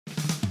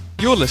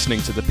You're listening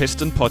to the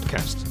Piston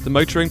Podcast, the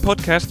motoring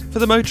podcast for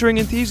the motoring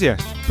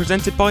enthusiast,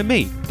 presented by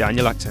me,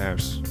 Daniel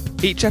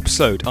Acterhouse. Each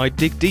episode, I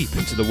dig deep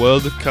into the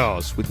world of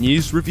cars with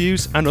news,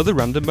 reviews, and other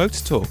random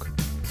motor talk.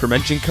 From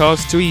engine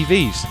cars to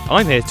EVs,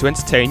 I'm here to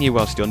entertain you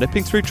whilst you're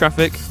nipping through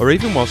traffic or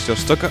even whilst you're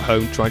stuck at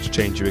home trying to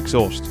change your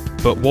exhaust.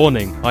 But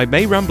warning, I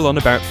may ramble on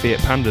about Fiat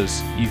Pandas.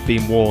 You've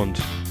been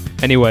warned.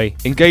 Anyway,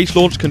 engage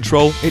launch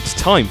control. It's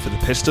time for the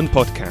Piston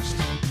Podcast.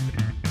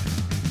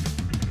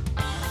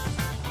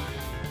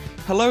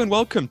 Hello and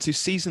welcome to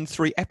Season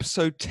 3,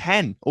 Episode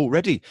 10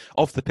 already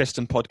of the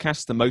Piston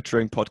Podcast, the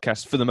motoring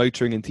podcast for the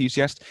motoring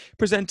enthusiast,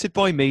 presented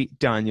by me,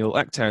 Daniel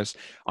Acterhouse.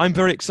 I'm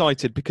very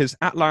excited because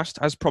at last,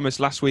 as promised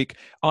last week,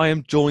 I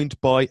am joined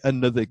by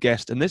another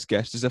guest, and this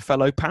guest is a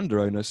fellow Panda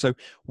owner, so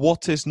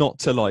what is not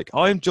to like?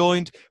 I am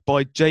joined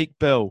by Jake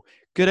Bill.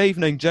 Good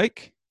evening,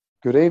 Jake.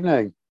 Good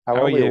evening.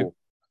 How are you all?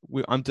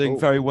 I'm doing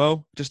very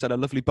well. Just had a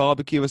lovely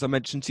barbecue, as I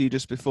mentioned to you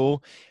just before.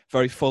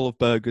 Very full of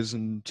burgers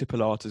and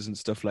chipolatas and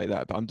stuff like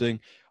that. But I'm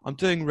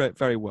doing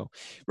very well.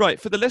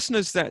 Right, for the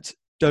listeners that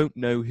don't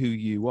know who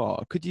you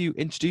are, could you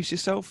introduce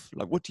yourself?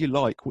 Like, what do you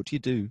like? What do you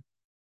do?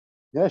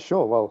 Yeah,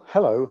 sure. Well,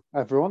 hello,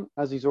 everyone.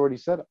 As he's already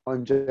said,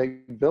 I'm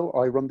Jake Bill.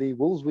 I run the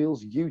Wulls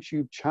Wheels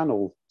YouTube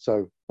channel.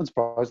 So,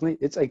 unsurprisingly,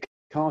 it's a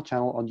car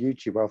channel on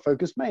YouTube where I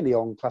focus mainly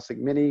on classic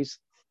minis,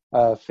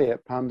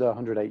 Fiat Panda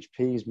 100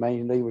 HPs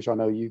mainly, which I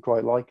know you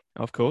quite like.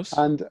 Of course.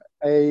 And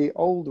a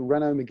old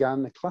Renault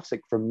Megane Classic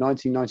from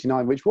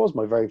 1999, which was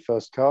my very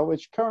first car,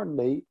 which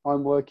currently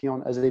I'm working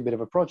on as a bit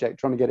of a project,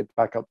 trying to get it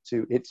back up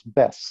to its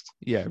best.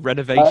 Yeah,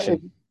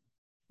 renovation.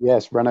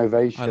 Yes,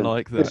 renovation. I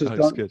like that.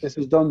 That's good. This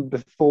was done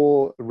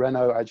before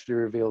Renault actually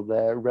revealed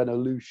their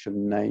Renaulution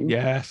name.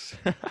 Yes.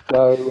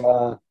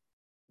 So,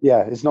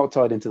 yeah, it's not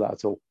tied into that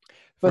at all.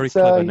 Very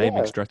clever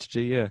naming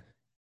strategy, yeah.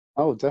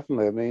 Oh,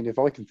 definitely. I mean, if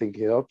I can think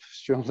it up,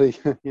 surely,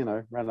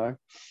 Renault,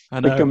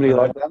 Big company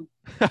like them.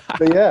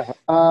 But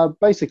yeah,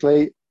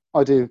 basically,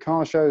 I do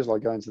car shows,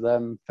 like going to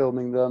them,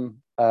 filming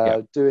them,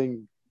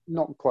 doing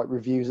not quite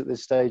reviews at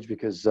this stage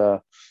because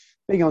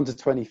being under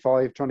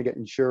 25, trying to get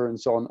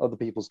insurance on other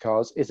people's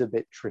cars is a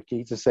bit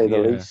tricky, to say the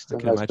least.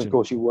 Unless, of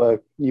course, you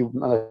work in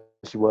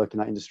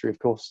that industry, of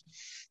course.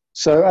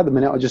 So at the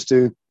minute, I just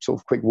do sort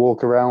of quick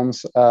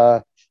walkarounds.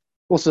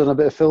 Also done a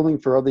bit of filming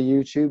for other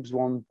YouTubes,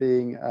 one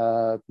being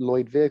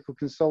Lloyd Vehicle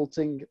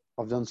Consulting.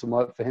 I've done some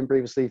work for him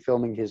previously,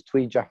 filming his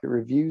Tweed Jacket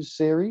Reviews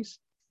series.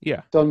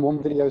 Yeah. Done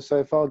one video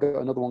so far,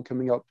 got another one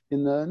coming up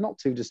in the not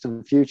too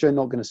distant future.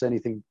 Not going to say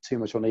anything too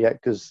much on it yet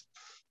because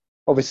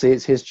obviously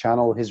it's his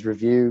channel, his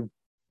review.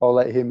 I'll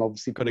let him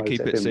obviously got to keep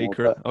it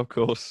secret, of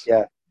course.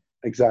 Yeah,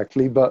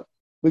 exactly. But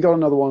we got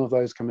another one of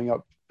those coming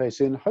up very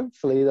soon.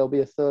 Hopefully there'll be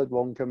a third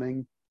one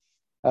coming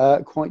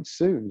quite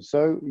soon.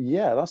 So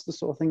yeah, that's the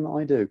sort of thing that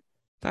I do.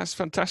 That's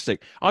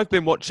fantastic. I've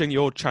been watching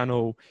your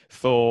channel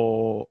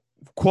for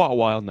quite a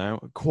while now,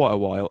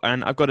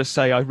 and I've got to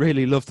say I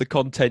really love the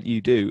content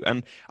you do,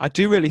 and I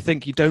do really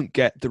think you don't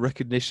get the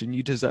recognition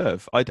you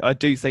deserve. I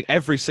do think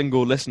every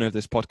single listener of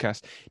this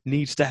podcast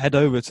needs to head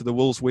over to the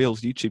Wulls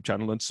Wheels YouTube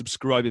channel and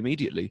subscribe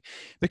immediately,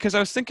 because I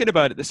was thinking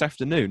about it this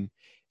afternoon.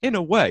 In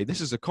a way,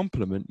 this is a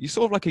compliment. You're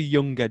sort of like a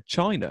young Ed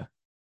China.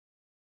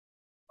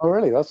 Oh,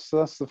 really? That's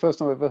the first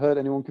time I've ever heard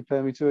anyone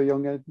compare me to a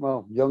young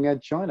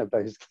Ed China,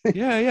 basically.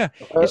 Yeah.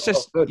 It's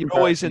just you're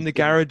always in the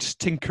garage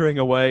tinkering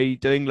away,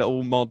 doing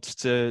little mods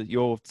to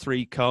your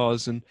three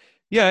cars. And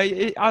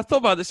I thought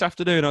about it this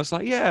afternoon. I was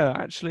like,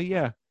 yeah.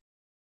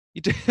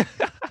 You do.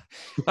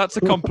 That's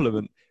a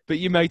compliment. But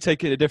you may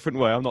take it a different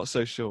way. I'm not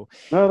so sure.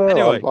 No,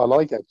 anyway. I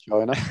like Ed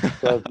China.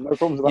 So no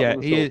problems with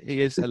that. Yeah,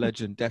 he is a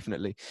legend,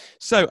 definitely.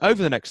 So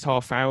over the next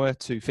half hour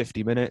to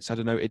 50 minutes, I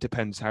don't know, it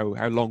depends how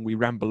long we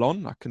ramble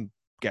on. I can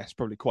guess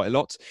probably quite a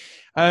lot.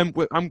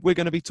 We're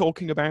going to be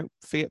talking about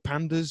Fiat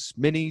Pandas,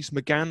 Minis,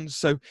 Meganes.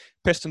 So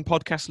Piston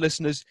Podcast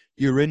listeners,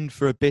 you're in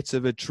for a bit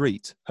of a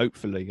treat,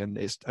 hopefully. And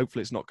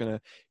hopefully it's not going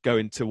to go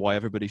into why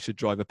everybody should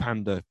drive a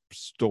Panda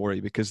story,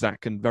 because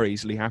that can very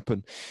easily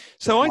happen.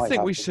 So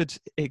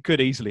it could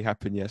easily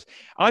happen, yes.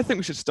 I think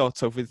we should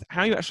start off with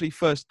how you actually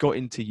first got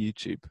into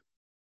YouTube.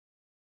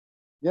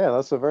 Yeah,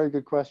 that's a very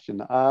good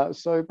question.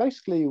 So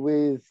basically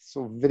with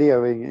sort of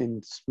videoing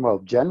in,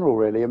 general,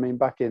 really. I mean,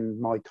 back in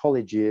my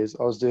college years,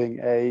 I was doing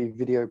a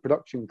video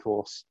production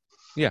course.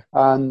 Yeah.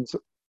 And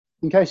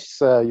in case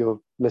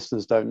your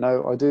listeners don't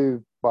know,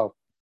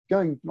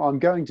 I'm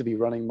going to be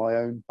running my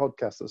own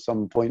podcast at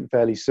some point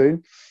fairly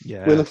soon.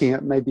 Yes. We're looking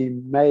at maybe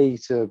May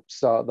to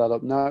start that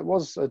up. Now, it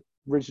was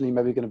originally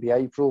maybe going to be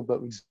April,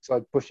 but we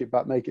decided to push it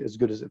back, make it as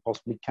good as it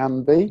possibly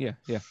can be.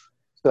 Yeah.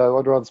 So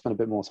I'd rather spend a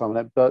bit more time on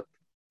it. But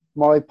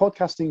my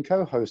podcasting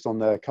co-host on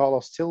there,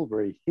 Carlos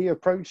Tilbury, he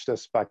approached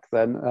us back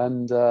then,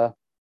 and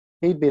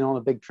he'd been on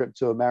a big trip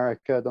to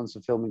America, done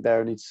some filming there,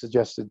 and he'd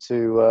suggested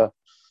to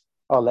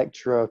our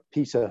lecturer,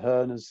 Peter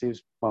Hearn, as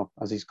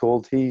he's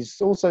called.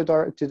 He's also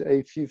directed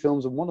a few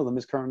films, and one of them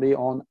is currently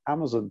on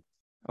Amazon.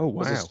 Oh,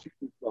 wow.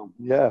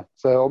 Yeah,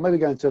 so I'll maybe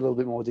go into a little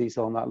bit more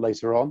detail on that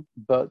later on.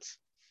 But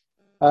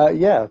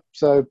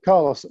so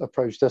Carlos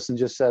approached us and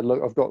just said,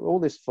 look, I've got all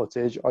this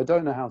footage. I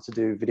don't know how to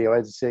do video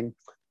editing.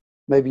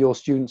 maybe your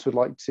students would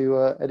like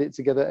to edit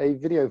together a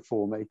video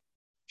for me.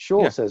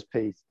 Sure, Yeah. says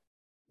Pete.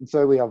 And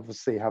so we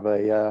obviously have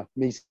a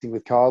meeting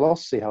with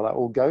Carlos, see how that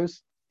all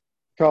goes.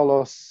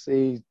 Carlos,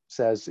 he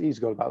says he's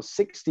got about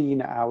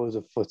 16 hours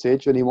of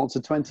footage and he wants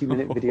a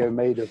 20-minute video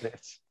made of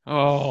it.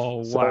 Oh,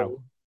 wow.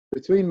 So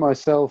between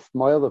myself,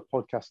 my other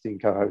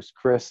podcasting co-host,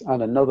 Chris,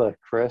 and another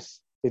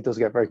Chris, it does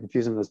get very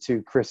confusing. There's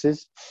two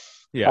Chris's.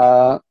 Yeah.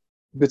 Uh,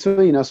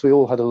 Between us, we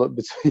all had a look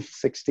between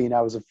 16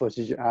 hours of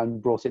footage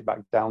and brought it back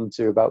down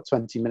to about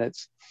 20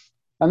 minutes.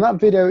 And that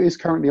video is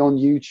currently on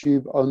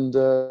YouTube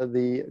under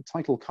the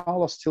title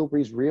Carlos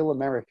Tilbury's Real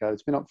America.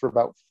 It's been up for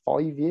about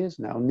 5 years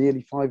now,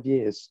 nearly 5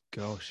 years.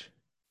 Gosh.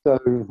 So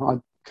I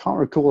can't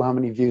recall how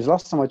many views.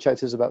 Last time I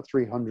checked, it was about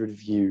 300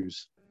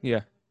 views.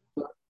 Yeah.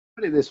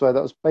 Put it this way,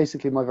 that was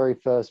basically my very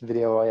first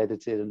video I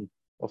edited, and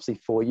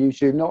obviously for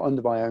YouTube, not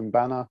under my own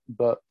banner,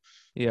 but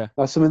Yeah.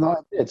 that's something that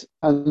I did.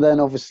 And then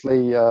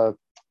obviously,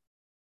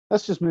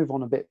 let's just move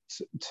on a bit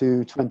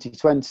to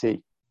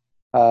 2020.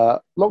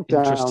 Lockdown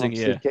Interesting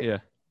obviously year. kicked. Yeah.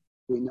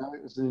 We know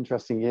it was an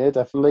interesting year,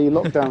 definitely.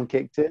 Lockdown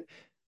kicked in.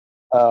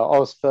 I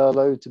was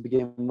furloughed to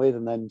begin with,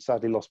 and then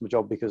sadly lost my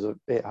job because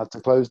it had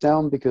to close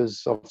down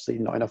because obviously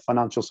not enough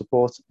financial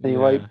support.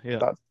 Anyway,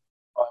 Yeah.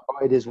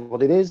 it is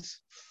what it is.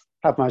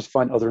 Have managed to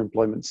find other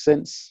employment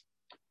since.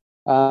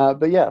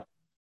 But yeah,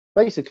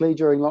 basically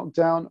during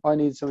lockdown, I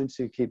needed something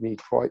to keep me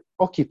quite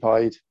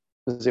occupied,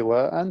 as it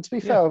were. And to be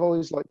fair, I've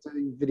always liked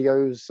doing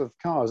videos of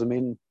cars. I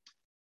mean,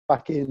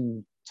 back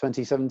in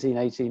 2017,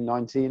 18,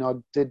 19, I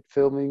did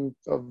filming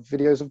of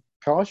videos of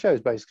car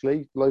shows,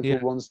 basically, local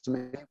Yeah. ones to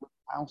me,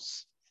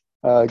 House,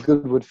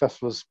 Goodwood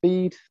Festival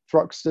Speed,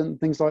 Thruxton,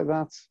 things like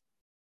that.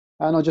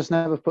 And I just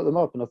never put them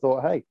up. And I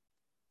thought, hey,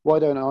 why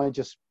don't I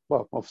just,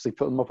 well, obviously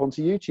put them up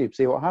onto YouTube,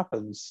 see what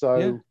happens.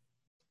 So,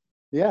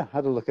 yeah,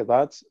 had a look at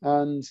that.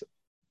 And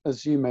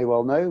as you may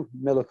well know,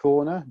 Miller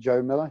Corner,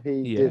 Joe Miller,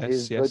 he did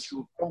his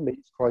virtual car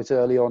meets quite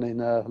early on in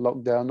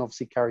lockdown,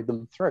 obviously carried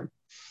them through.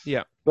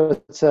 Yeah.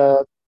 But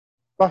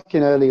back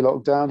in early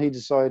lockdown, he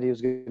decided he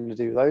was going to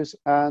do those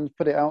and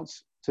put it out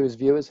to his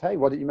viewers. Hey,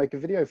 why don't you make a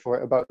video for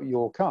it about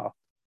your car?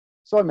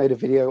 So I made a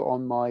video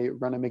on my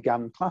Renault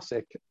Megane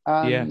Classic,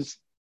 and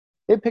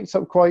it picked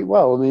up quite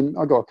well. I mean,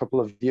 I got a couple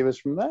of viewers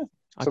from there.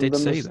 I did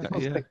see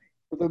that.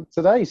 Yeah.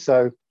 Today,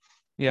 so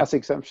yeah. That's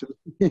exceptional.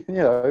 You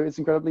know, it's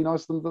incredibly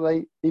nice of them that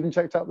they even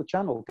checked out the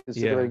channel,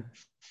 considering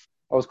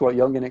I was quite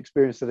young and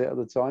inexperienced at it at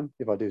the time,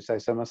 if I do say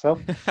so myself.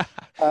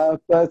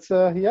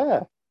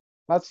 Yeah,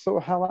 that's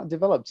sort of how that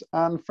developed.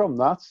 And from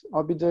that,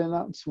 I've been doing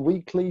that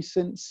weekly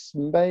since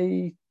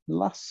May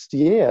last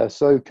year.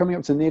 So coming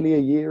up to nearly a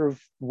year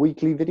of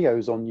weekly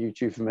videos on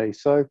YouTube for me.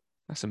 So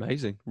that's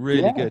amazing.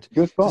 Really good.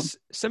 Good fun.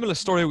 Similar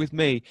story with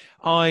me.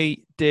 I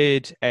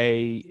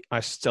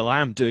still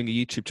am doing a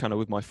YouTube channel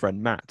with my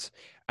friend Matt.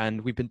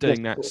 And we've been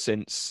doing that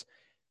since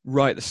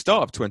right at the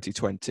start of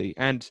 2020.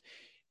 And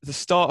the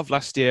start of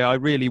last year, I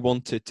really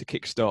wanted to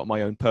kickstart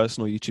my own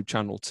personal YouTube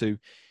channel to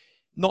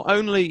not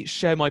only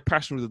share my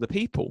passion with other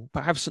people,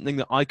 but have something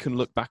that I can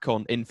look back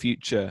on in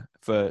future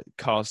for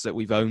cars that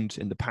we've owned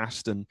in the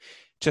past, and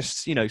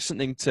just, you know,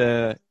 something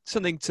to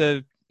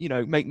you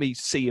know, make me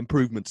see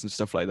improvements and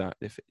stuff like that,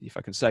 if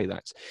I can say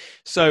that.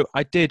 So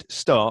I did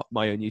start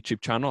my own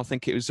YouTube channel. I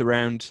think it was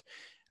around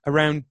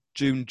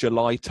June,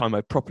 July time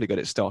I properly got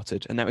it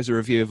started, and that was a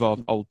review of our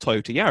old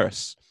Toyota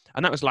Yaris.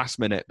 And that was last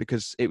minute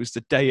because it was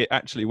the day it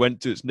actually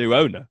went to its new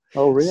owner.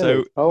 Oh, really?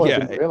 So, I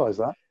didn't realise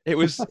that.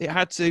 It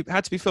had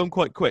to be filmed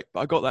quite quick, but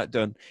I got that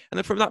done. And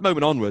then from that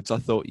moment onwards, I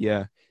thought,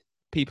 yeah,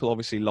 people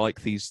obviously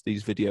like these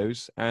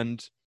videos,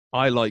 and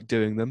I like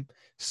doing them.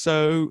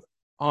 So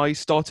I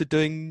started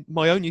doing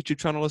my own YouTube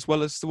channel as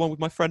well as the one with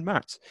my friend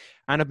Matt,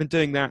 and I've been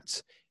doing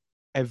that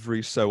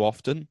every so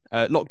often.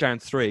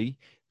 Lockdown 3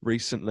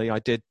 recently, I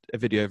did a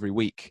video every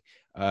week.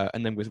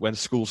 And then when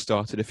school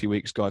started a few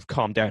weeks ago, I've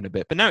calmed down a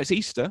bit. But now it's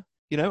Easter,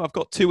 you know, I've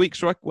got 2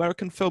 weeks where I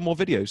can film more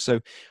videos. So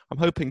I'm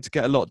hoping to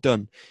get a lot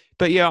done.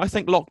 But yeah, I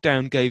think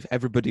lockdown gave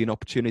everybody an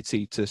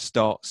opportunity to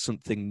start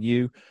something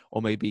new,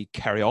 or maybe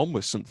carry on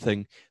with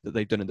something that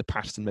they've done in the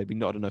past and maybe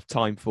not enough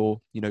time for,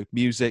 you know,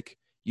 music,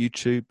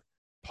 YouTube,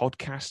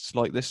 podcasts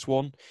like this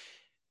one.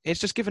 It's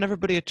just given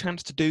everybody a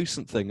chance to do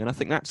something. And I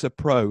think that's a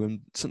pro and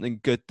something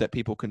good that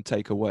people can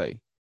take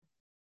away.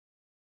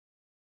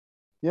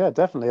 Yeah,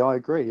 definitely. I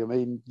agree. I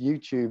mean,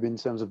 YouTube, in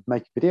terms of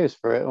making videos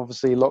for it,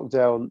 obviously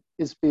lockdown,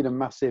 it's been a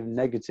massive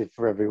negative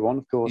for everyone.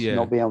 Of course,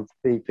 not being able to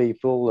see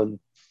people and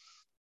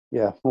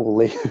all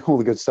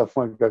the good stuff.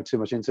 Won't go too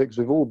much into it because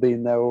we've all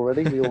been there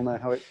already. We all know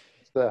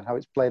how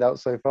it's played out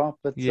so far.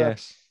 But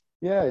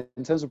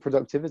in terms of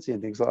productivity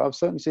and things like that, I've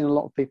certainly seen a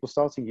lot of people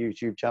starting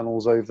YouTube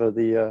channels over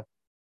the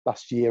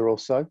last year or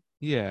so.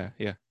 Yeah,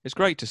 it's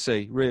great to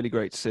see. Really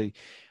great to see.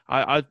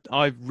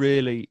 I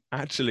really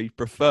actually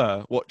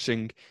prefer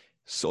watching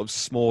sort of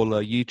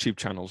smaller YouTube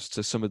channels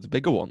to some of the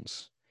bigger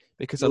ones,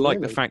 because I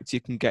like the fact you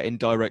can get in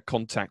direct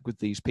contact with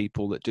these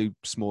people that do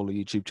smaller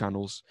YouTube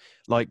channels,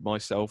 like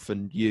myself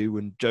and you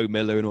and Joe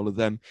Miller and all of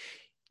them.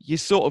 You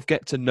sort of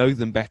get to know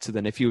them better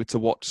than if you were to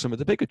watch some of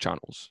the bigger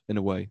channels in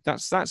a way.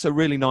 That's a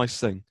really nice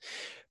thing.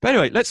 But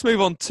anyway, let's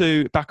move on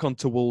back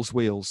onto Wulls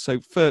Wheels. So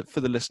for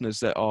the listeners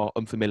that are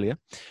unfamiliar,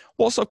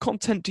 what sort of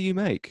content do you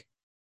make?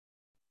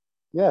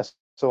 Yes.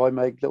 So I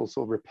make little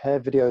sort of repair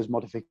videos,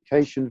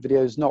 modification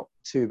videos, not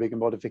too big a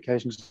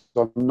modifications.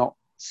 I'm not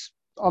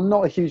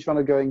a huge fan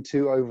of going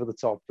too over the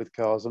top with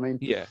cars. I mean,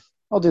 Yeah,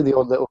 I'll do the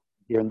odd little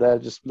here and there,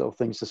 just little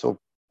things to sort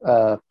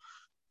of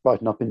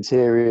brighten up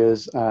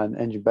interiors and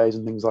engine bays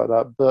and things like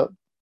that. But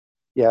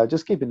yeah,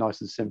 just keep it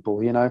nice and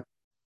simple, you know.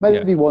 yeah.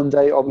 Maybe one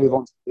day I'll move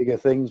on to bigger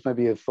things,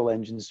 maybe a full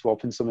engine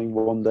swap in something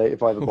one day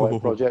if I ever buy a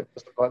project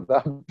or something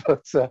like that.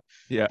 But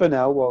Yeah, for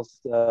now,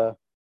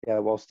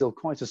 while still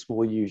quite a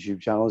small YouTube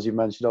channel, as you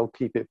mentioned, I'll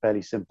keep it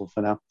fairly simple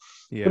for now.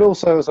 But yeah.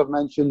 also, as I've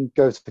mentioned,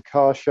 go to the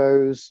car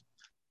shows,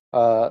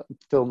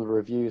 film the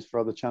reviews for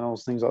other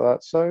channels, things like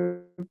that.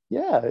 So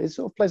yeah, it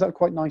sort of plays out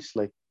quite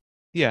nicely.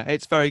 Yeah,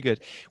 it's very good.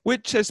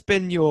 Which has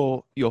been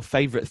your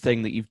favourite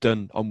thing that you've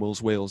done on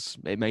Wulls Wheels?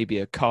 It may be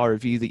a car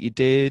review that you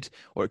did,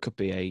 or it could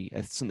be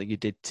something you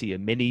did to your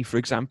Mini, for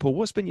example.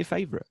 What's been your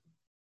favourite?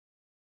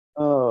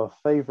 Oh,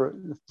 favorite?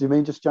 Do you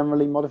mean just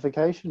generally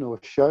modification or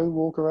show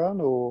walk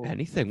around or?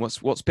 Anything.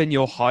 What's been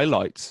your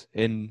highlight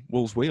in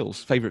Wulls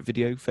Wheels? Favourite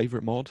video,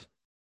 favourite mod?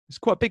 It's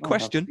quite a big Oh,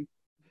 that's, question.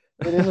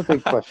 it is a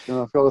big question.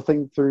 I've got to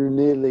think through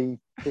nearly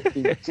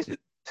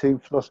 52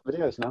 plus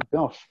videos now.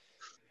 Gosh.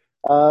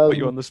 Put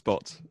you on Um, the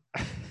spot.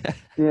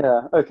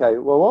 yeah. Okay.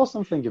 Well, whilst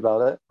I'm thinking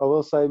about it, I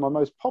will say my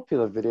most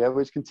popular video,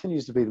 which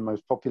continues to be the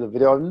most popular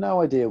video, I have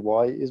no idea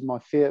why, is my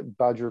Fiat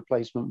badge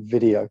replacement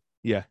video.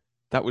 Yeah,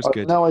 that was I have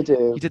good. no idea.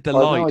 You did the I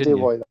have no light, didn't idea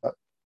you? why that.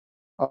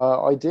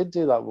 I did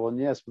do that one,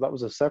 yes, but that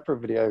was a separate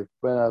video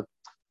when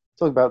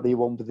talk about the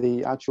one with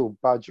the actual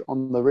badge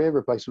on the rear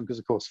replacement, because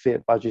of course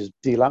Fiat badges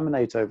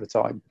delaminate over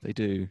time. They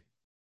do.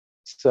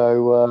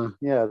 So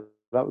yeah,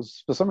 that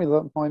was for some reason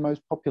that's my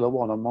most popular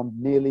one. I'm on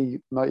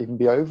nearly might even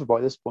be over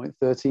by this point.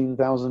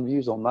 13,000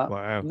 views on that.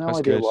 Wow, No that's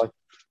idea good. why.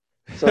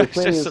 So It's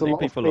clearly, just there's a something lot of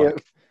people Fiat.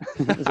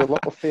 like. There's a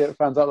lot of Fiat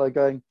fans out there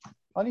going,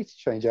 "I need to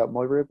change out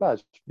my rear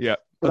badge." Yeah,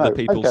 But other no,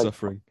 people okay,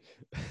 suffering.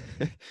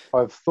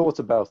 I've thought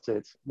about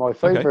it. My Okay.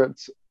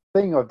 favourite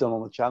thing I've done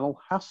on the channel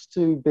has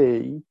to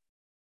be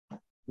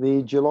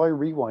the July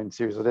Rewind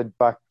series I did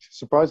back,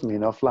 surprisingly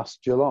enough,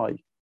 last July,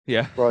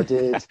 Yeah. where I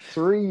did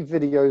 3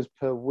 videos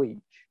per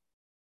week,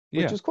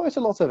 which Yeah, was quite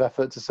a lot of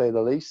effort to say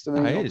the least. I that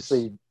mean, is.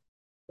 obviously,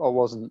 I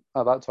wasn't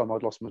at that time,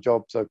 I'd lost my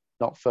job, so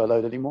not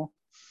furloughed anymore.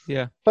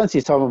 Yeah. Plenty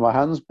of time on my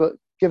hands, but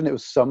given it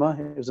was summer,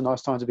 it was a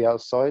nice time to be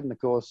outside, and of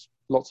course,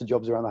 lots of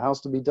jobs around the house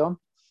to be done.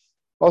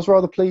 I was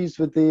rather pleased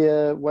with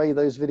the way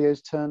those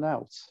videos turned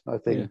out. I Yeah.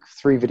 think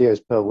 3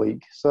 videos per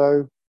week.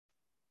 So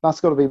that's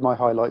got to be my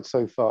highlight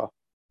so far.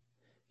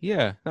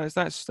 Yeah,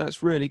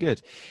 that's really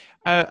good.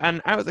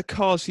 And out of the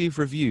cars you've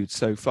reviewed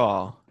so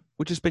far,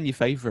 which has been your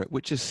favourite?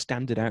 Which has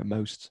standed out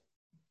most?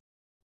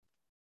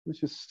 Which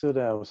has stood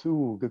out?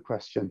 Ooh, good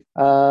question.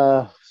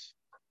 I've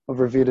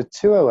reviewed a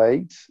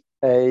 208,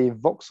 a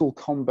Vauxhall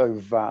Combo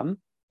van,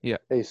 Yeah,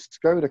 a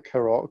Skoda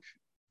Karoq,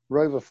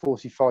 Rover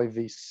 45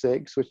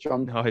 V6, which I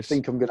nice.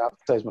 think I'm going to have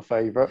to say is my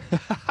favourite.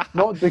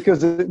 Not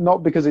because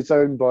it's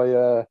owned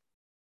by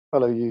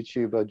fellow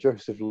YouTuber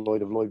Joseph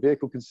Lloyd of Lloyd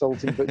Vehicle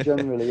Consulting, but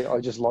generally I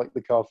just like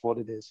the car for what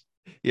it is.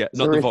 Yeah, It's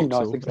a not the really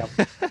nice Vauxhall.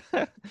 example.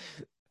 I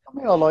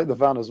mean, I like the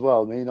van as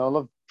well. I mean, I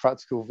love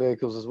practical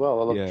vehicles as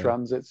well. I love Yeah,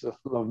 Transits, I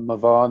love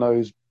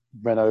Mavanos,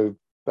 Renault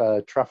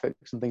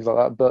Trafics, and things like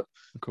that. But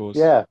of course.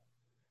 yeah,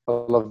 I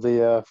love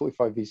the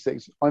 45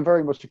 V6. I'm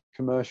very much a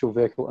commercial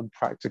vehicle and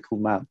practical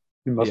man,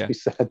 it must Yeah, be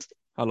said.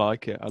 I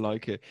like it. I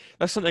like it.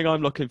 That's something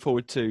I'm looking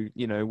forward to,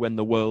 when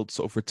the world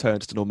sort of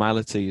returns to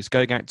normality, is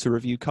going out to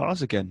review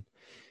cars again.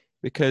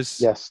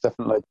 Because Yes,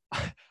 definitely.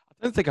 I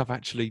don't think I've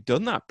actually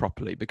done that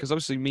properly, because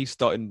obviously me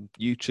starting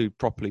YouTube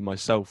properly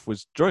myself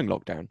was during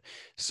lockdown.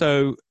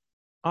 So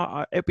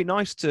it'd be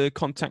nice to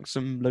contact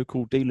some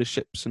local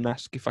dealerships and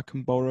ask if I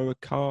can borrow a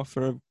car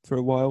for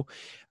a while,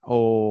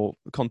 or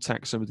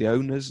contact some of the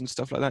owners and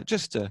stuff like that.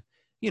 Just to,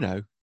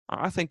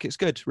 I think it's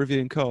good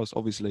reviewing cars.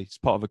 Obviously, it's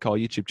part of a car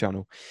YouTube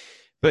channel,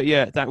 but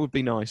yeah, that would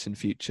be nice in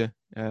future.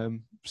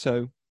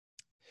 So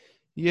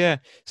yeah.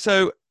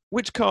 So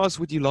which cars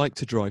would you like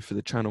to drive for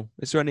the channel?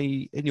 Is there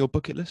any in your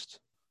bucket list?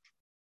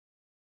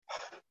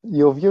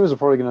 Your viewers are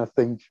probably going to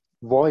think,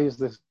 why is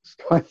this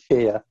guy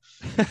here?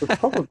 But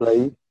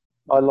probably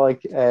I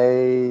like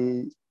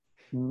a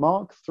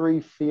Mark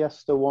III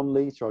Fiesta 1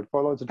 litre. I'd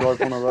quite like to drive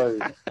one of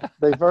those.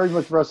 They very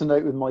much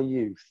resonate with my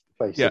youth,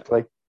 Yeah.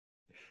 basically.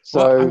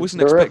 Well, I So wasn't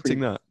they're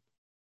expecting every that.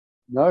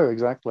 no,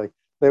 exactly.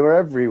 They were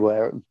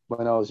everywhere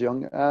when I was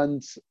young.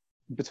 And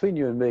between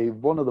you and me,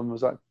 one of them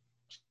was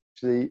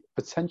actually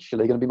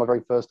potentially going to be my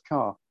very first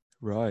car.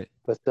 Right.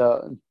 But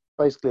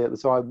basically, at the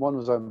time, one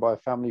was owned by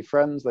family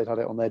friends. They'd had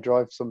it on their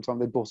drive sometime.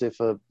 They bought it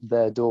for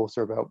their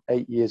daughter about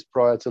 8 years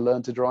prior to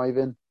learn to drive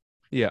in.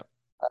 Yeah.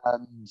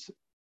 And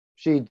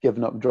she'd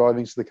given up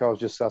driving, so the car was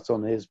just sat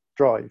on his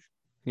drive.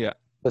 Yeah.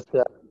 But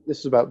this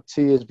was about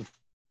 2 years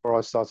before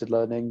I started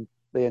learning.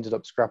 They ended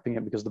up scrapping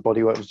it because the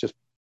bodywork was just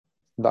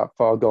that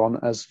far gone,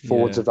 as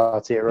Fords Yeah. of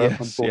that era Yes. Yes.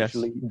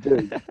 unfortunately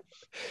do.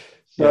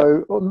 Yeah.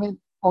 So, I mean,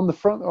 on the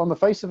front, on the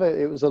face of it,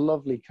 it was a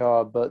lovely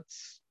car, but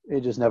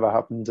it just never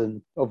happened.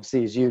 And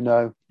obviously, as you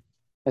know,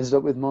 ended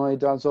up with my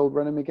dad's old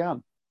Renault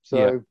Megane.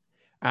 Yeah. So,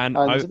 And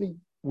and to be,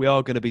 we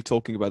are going to be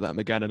talking about that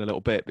Megane in a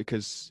little bit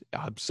because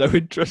I'm so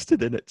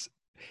interested in it.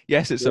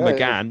 Yes, it's a yeah,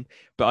 Megane,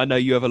 but I know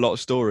you have a lot of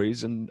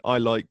stories and I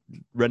like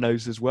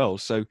Renaults as well.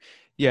 So,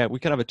 yeah, we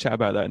can have a chat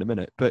about that in a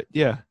minute. But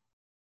yeah,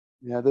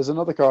 yeah, there's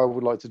another car I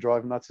would like to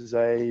drive, and that is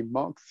a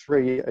Mark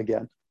III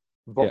again,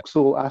 yeah,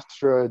 Vauxhall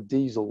Astra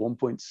Diesel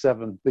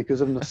 1.7,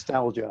 because of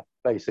nostalgia,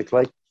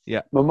 basically.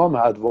 yeah. My mum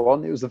had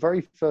one. It was the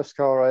very first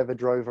car I ever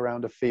drove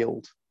around a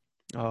field,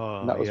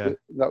 and Oh, yeah,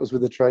 that was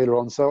with a trailer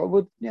on. So I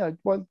would,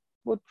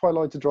 would quite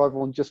like to drive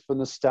one just for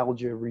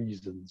nostalgia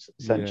reasons,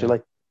 yeah.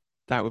 essentially.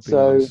 That would be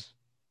So nice.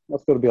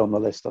 that's got to be on the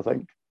list, I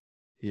think.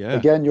 Yeah.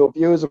 Again, your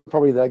viewers are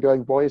probably there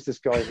going, "Why is this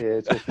guy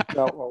here talking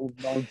about old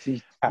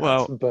 90s cats?"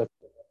 Well, But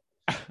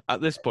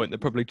at this point, they're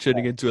probably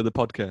tuning into other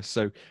podcasts,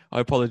 so I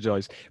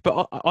apologise.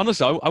 But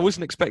honestly, I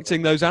wasn't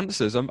expecting those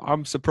answers.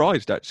 I'm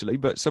surprised actually,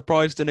 but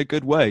surprised in a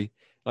good way.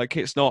 Like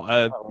it's not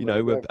a well, you there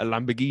you know go. a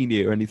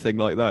Lamborghini or anything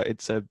like that.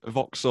 It's a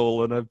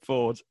Vauxhall and a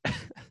Ford.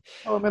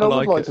 Oh, I mean, I I would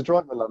like like it. to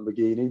drive a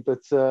Lamborghini, but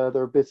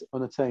they're a bit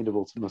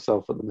unattainable to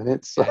myself at the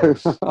minute. So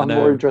Yes, I I'm more know.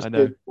 I know. interested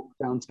in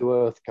down to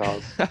earth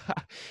cars.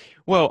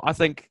 Well, I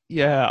think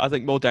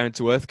more down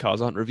to earth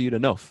cars aren't reviewed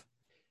enough.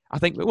 I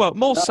think well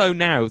more No, so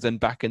now than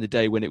back in the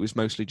day when it was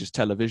mostly just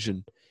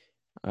television.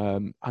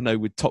 I know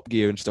with Top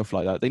Gear and stuff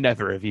like that, they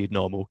never reviewed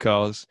normal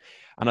cars,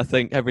 and I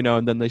think every now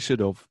and then they should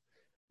have.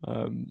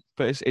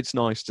 But it's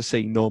nice to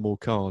see normal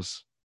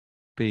cars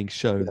being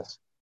shown. yes,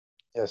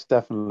 yes,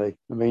 definitely.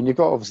 I mean, you've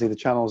got obviously the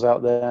channels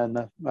out there,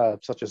 and,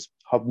 such as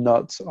Hub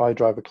Nuts,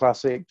 iDriver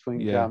Classic,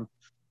 Twin Yeah, Cam,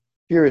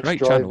 Furious great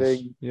channels.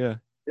 Driving. Yeah,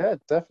 Yeah,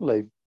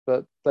 definitely.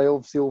 But they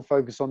obviously all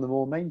focus on the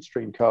more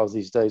mainstream cars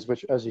these days,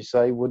 which, as you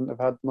say, wouldn't have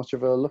had much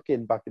of a look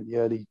in back in the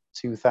early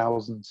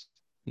 2000s.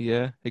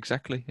 yeah,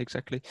 exactly,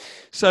 exactly.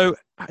 So,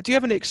 do you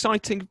have any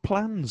exciting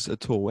plans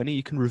at all? Any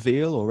you can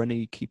reveal or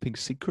any keeping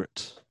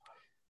secret?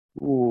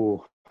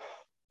 Ooh,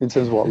 in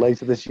terms of what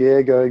later this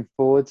year, going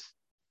forward,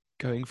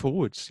 Going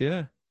forwards,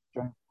 yeah.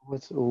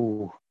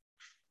 Ooh,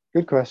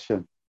 good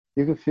question.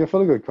 You're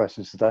full of good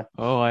questions today.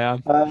 Oh, I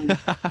am. Um,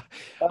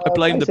 I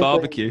blame the Basically,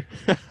 barbecue.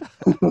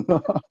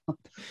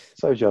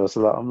 so jealous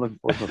of that. I'm looking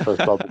forward to my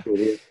first barbecue of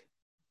the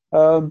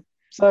year.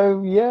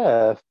 So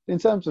yeah, in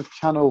terms of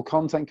channel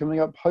content coming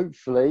up,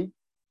 hopefully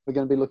we're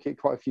going to be looking at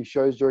quite a few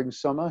shows during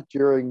summer.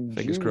 During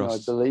Fingers June, I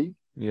crossed. believe.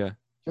 Yeah,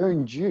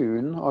 During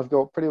June, I've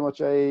got pretty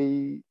much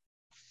a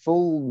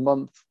full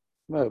month.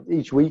 Well,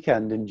 each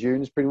weekend in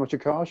June is pretty much a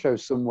car show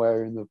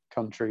somewhere in the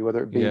country,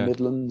 whether it be yeah,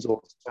 Midlands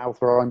or South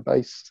where I'm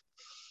based.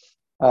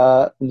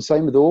 And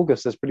same with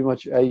August. There's pretty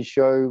much a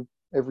show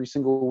every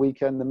single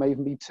weekend. There may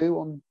even be two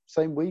on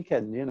same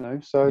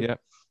weekend. So yeah.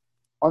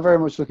 I'm very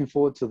much looking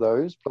forward to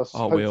those. Plus,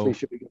 I will.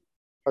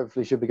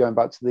 hopefully should be going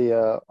back to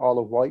the Isle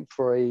of Wight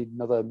for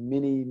another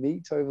mini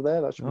meet over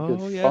there. That should be good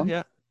Oh, yeah, fun.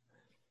 yeah.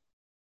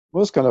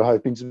 Was kind of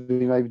hoping to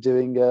be maybe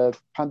doing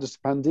Pandas to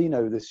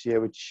Pandino this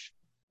year, which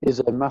is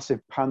a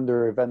massive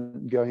panda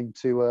event going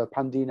to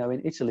Pandino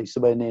in Italy,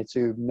 somewhere near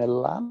to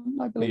Milan,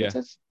 I believe Yeah, it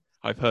is.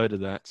 I've heard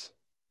of that.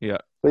 Yeah,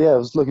 But yeah, I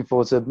was looking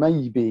forward to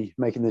maybe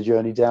making the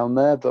journey down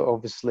there, but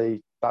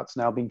obviously that's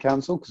now been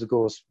cancelled because, of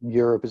course,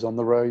 Europe is on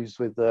the rose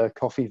with the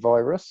coffee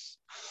virus.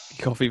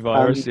 coffee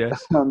virus. And,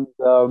 Yes.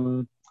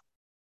 and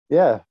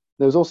yeah,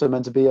 there was also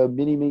meant to be a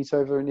mini meet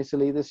over in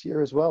Italy this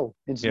year as well,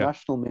 Yeah.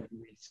 international mini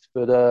meet.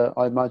 But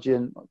I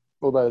imagine,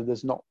 although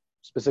there's not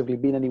specifically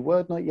been any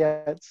word not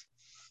yet,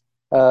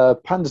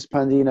 Pandas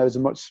Pandino is a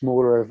much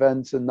smaller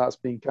event, and that's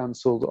been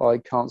cancelled. I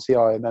can't see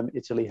IMM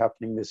Italy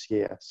happening this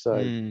year. So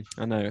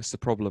I know it's the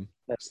problem.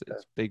 there It's a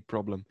big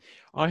problem.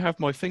 I have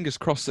my fingers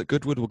crossed that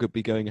Goodwood will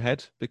be going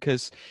ahead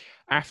because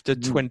after you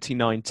go.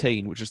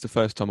 2019, which was the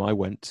first time I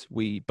went,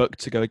 we booked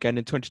to go again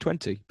in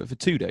 2020, but for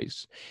 2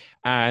 days.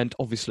 And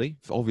obviously,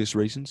 for obvious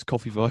reasons,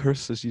 coffee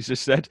virus, as you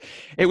just said,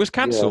 it was Yes,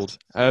 cancelled.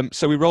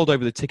 So we rolled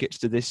over the tickets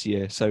to this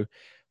year. So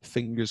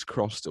fingers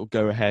crossed it'll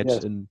go ahead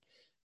yes. and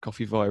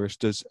coffee virus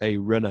does a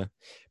runner.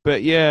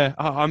 But yeah,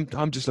 I'm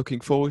just looking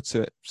forward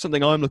to it.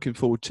 Something I'm looking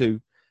forward to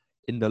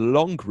in the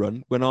long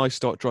run, when I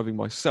start driving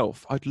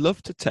myself, I'd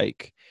love to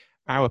take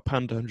our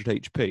Panda 100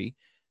 HP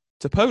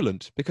to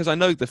Poland because I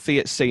know the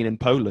Fiat scene in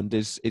Poland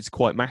is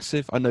quite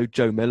massive. I know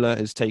Joe Miller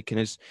has taken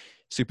his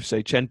Super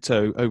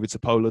Seicento over to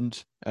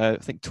Poland, I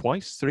think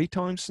twice, 3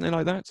 times, something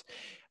like that.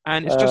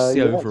 And it's just the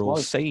Yeah, overall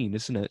twice. scene,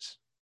 isn't it?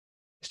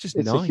 It's just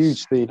It's a nice.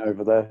 huge scene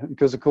over there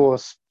because, of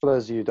course, for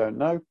those of you who don't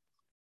know,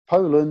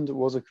 Poland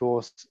was, of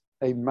course,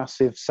 a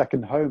massive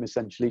second home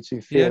essentially to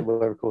Yeah, Fiat,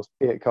 where, of course,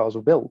 Fiat cars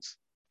were built.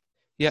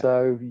 yeah.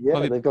 So I yeah,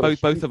 mean, they've got a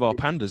both huge. of our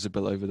Pandas are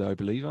built over there, I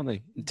believe, aren't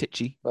they? In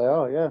Tichy. They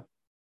are, yeah.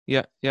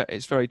 Yeah, yeah,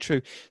 it's very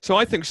true. So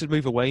I think we should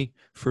move away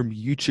from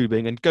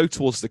YouTubing and go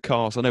towards the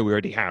cars. I know we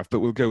already have, but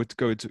we'll go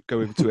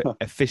over to it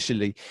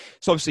officially.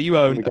 So obviously you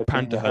own We're a getting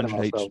Panda ahead of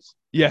 100H. ourselves.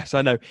 Yes,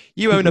 I know.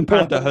 You own a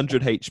Panda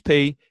 100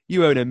 HP,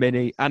 you own a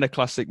Mini and a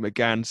classic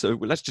Megane. So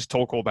let's just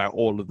talk all about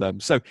all of them.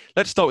 So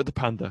let's start with the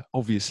Panda,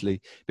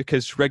 obviously,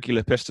 because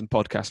regular Piston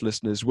podcast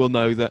listeners will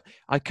know that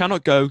I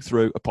cannot go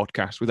through a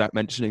podcast without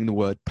mentioning the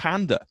word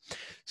Panda.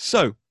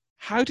 So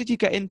how did you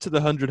get into the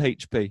 100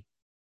 HP?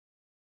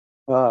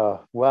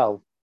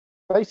 Well,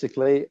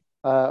 basically,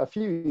 a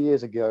few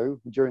years ago,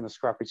 during the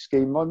scrappage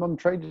scheme, my mum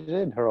traded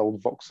in her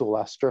old Vauxhall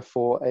Astra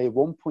for a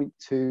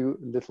 1.2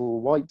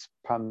 little white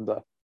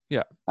Panda.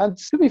 Yeah, And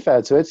to be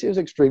fair to it, it was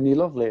extremely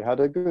lovely. It had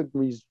a good,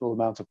 reasonable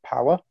amount of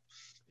power,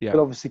 yeah,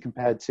 but obviously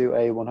compared to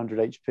a 100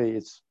 HP,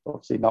 it's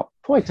obviously not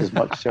quite as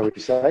much, shall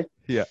we say.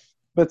 yeah,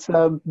 But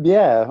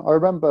yeah, I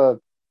remember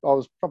I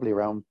was probably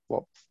around,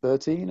 what,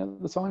 13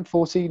 at the time,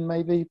 14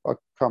 maybe. I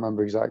can't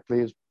remember exactly.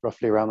 It was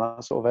roughly around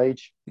that sort of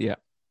age. yeah,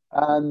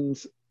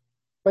 And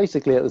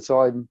basically at the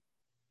time,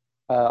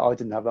 I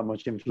didn't have that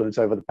much influence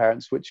over the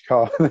parents which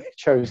car they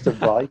chose to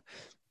buy.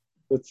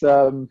 But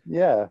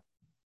yeah,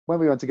 when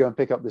we went to go and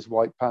pick up this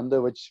white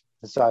Panda, which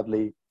has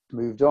sadly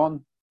moved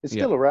on, it's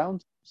yeah. still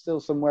around, still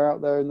somewhere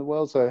out there in the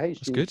world. So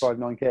That's good.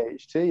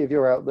 HG59KHT, if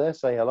you're out there,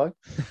 say hello.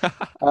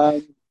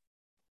 Um,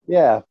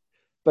 yeah,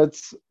 but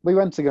we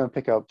went to go and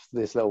pick up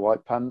this little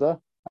white Panda,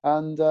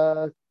 and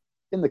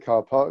in the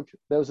car park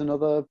there was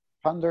another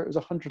Panda. It was a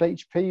 100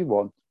 HP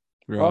one.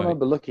 I Right.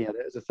 remember looking at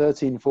it as a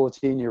 13,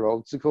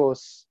 14-year-old. Of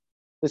course,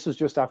 this was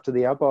just after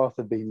the Abarth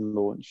had been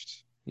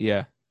launched.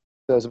 Yeah.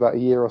 There was about a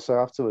year or so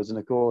afterwards, and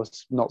of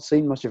course, not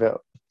seen much of it,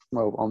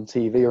 well, on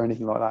TV or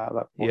anything like that at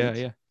that Yeah. point,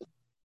 Yeah.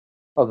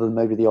 other than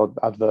maybe the odd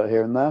advert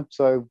here and there.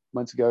 So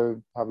went to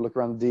go have a look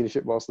around the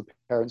dealership whilst the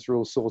parents were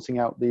all sorting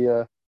out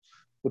the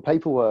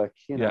paperwork.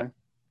 Yeah.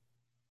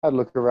 Had a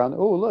look around.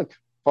 Oh, look,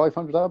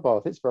 500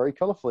 Abarth. It's very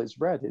colourful. It's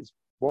red. It's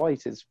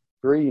white. It's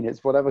green.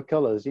 It's whatever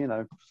colours.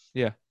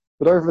 Yeah.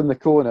 But over in the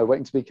corner,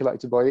 waiting to be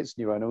collected by its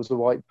new owner, was a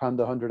white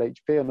Panda 100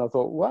 HP, and I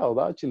thought, wow,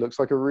 that actually looks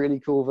like a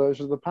really cool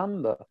version of the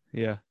Panda.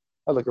 Yeah.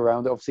 I look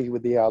around, obviously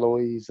with the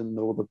alloys and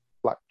all the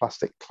black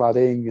plastic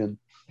cladding and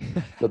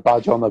the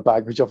badge on the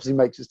back, which obviously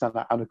makes it stand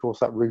out, and of course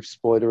that roof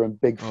spoiler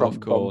and big Oh, of front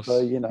bumper. course.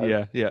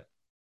 Yeah. Yeah.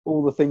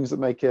 All the things that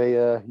make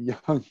a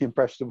young,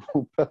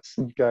 impressionable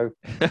person go,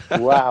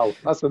 wow,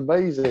 that's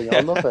amazing.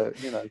 I love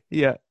it.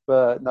 Yeah.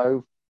 But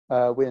no,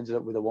 we ended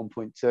up with a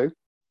 1.2.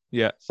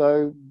 Yeah.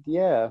 So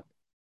yeah,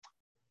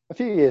 a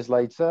few years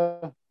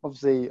later,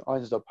 obviously, I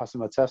ended up passing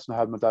my test and I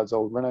had my dad's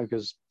old Renault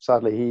because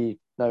sadly he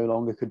no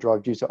longer could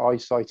drive due to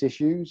eyesight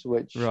issues,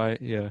 which,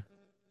 Right. Yeah.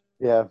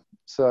 yeah.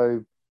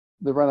 So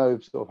the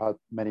Renault sort of had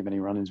many, many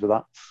run-ins with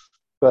that.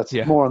 But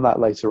Yeah. more on that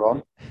later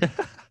on.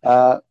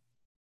 Uh,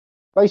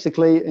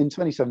 Basically, in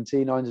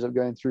 2017, I ended up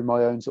going through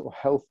my own sort of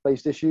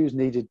health-based issues,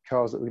 needed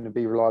cars that were going to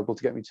be reliable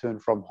to get me to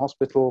and from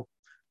hospital.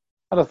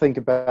 And I think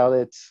about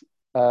it,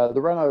 the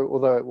Renault,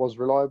 although it was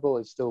reliable,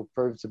 it still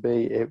proved to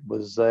be, it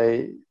was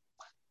a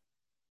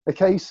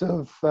case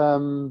of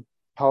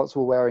parts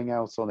were wearing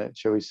out on it,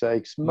 shall we say,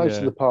 because most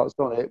of Yeah. the parts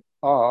on it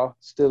are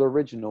still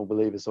original,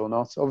 believe it or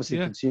not. Obviously,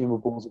 Yeah.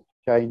 consumables have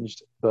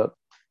changed, but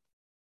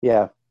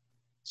yeah.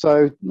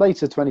 So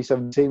later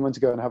 2017, went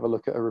to go and have a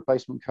look at a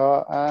replacement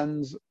car,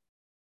 and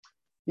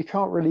you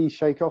can't really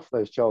shake off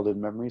those childhood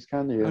memories,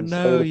 can you? Oh And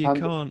so no, the you Panda,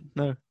 can't.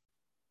 No.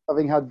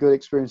 having had good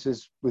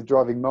experiences with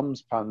driving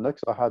mum's Panda,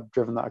 because I had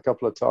driven that a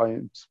couple of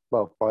times,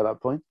 well, by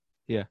that point,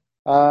 Yeah.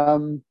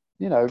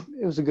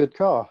 it was a good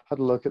car. Had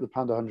a look at the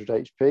Panda 100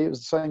 HP. It was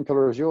the same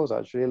color as yours,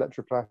 actually,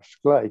 Electroplash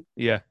Grey.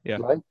 Yeah. Yeah.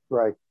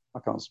 Grey. I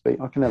can't speak.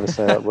 I can never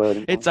say that word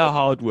It's anymore. a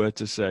hard word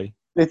to say.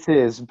 It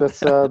is, but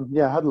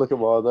yeah, I had a look at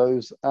one of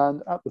those,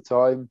 and at the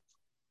time,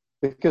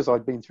 because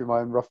I'd been through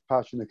my own rough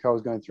patch and the car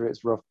was going through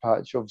its rough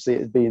patch, obviously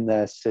it had been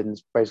there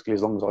since basically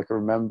as long as I can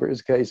remember. It was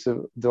a case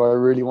of, do I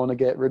really want to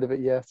get rid of it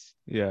yet?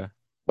 Yeah.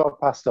 So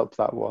I passed up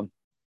that one.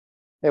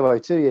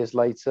 Anyway, 2 years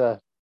later,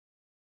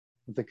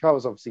 the car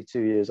was obviously 2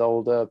 years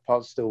older,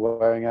 parts still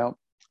wearing out.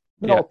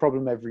 Not Yeah. a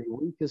problem every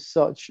week as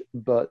such,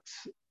 but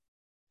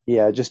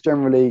yeah, just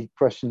generally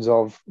questions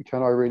of,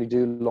 can I really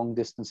do long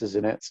distances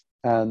in it?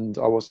 And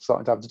I was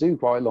starting to have to do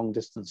quite long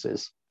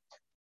distances.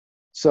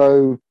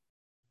 So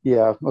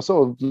yeah, I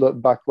sort of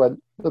look back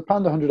when the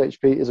Panda 100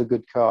 HP is a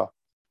good car.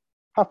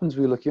 Happens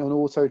we were looking on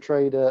Auto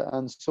Trader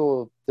and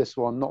saw this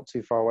one not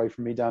too far away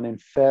from me down in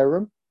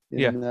Fareham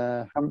Yeah.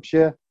 in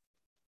Hampshire.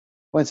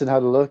 Went and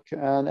had a look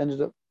and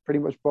ended up pretty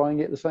much buying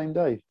it the same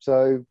day.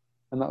 So,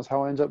 and that's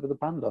how I ended up with the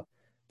Panda.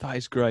 That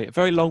is great. A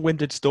very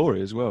long-winded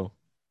story as well.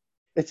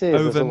 It is. There's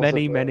Over a lot of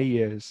many, many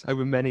years.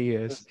 Over many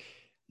years.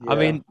 I yeah,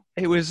 mean,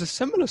 it was a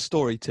similar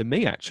story to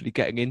me actually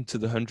getting into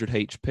the 100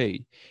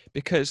 HP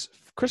because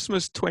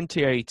Christmas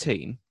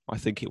 2018, I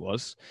think it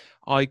was,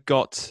 I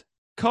got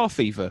Car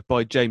Fever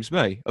by James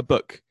May, a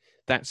book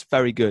That's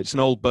very good. It's an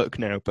old book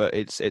now, but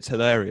it's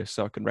hilarious.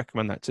 So I can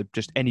recommend that to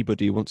just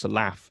anybody who wants to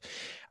laugh.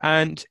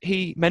 And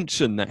he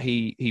mentioned that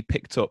he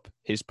picked up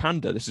his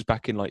Panda. This is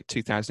back in like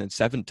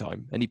 2007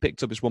 time, and he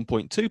picked up his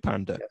 1.2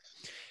 Panda.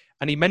 Yes.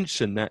 And he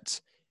mentioned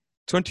that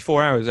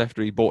 24 hours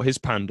after he bought his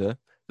Panda,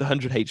 the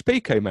 100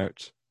 HP came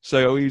out.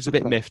 So he was a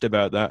bit miffed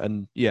about that.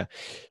 And yeah,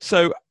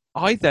 so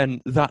I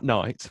then that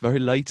night, very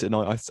late at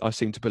night, I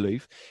seem to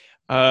believe,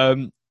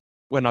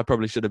 when I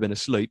probably should have been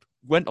asleep,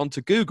 went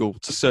onto Google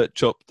to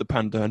search up the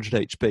Panda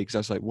 100 HP because I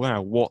was like,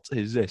 wow, what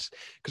is this?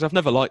 Because I've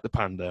never liked the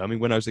Panda. I mean,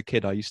 when I was a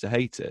kid, I used to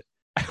hate it,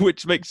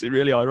 which makes it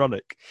really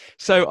ironic.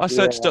 So I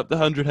searched up the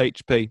 100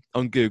 HP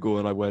on Google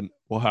and I went,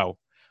 wow,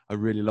 I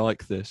really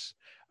like this.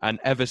 And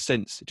ever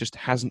since, it just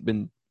hasn't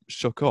been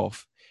shook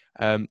off.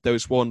 There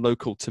was one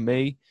local to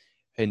me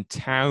in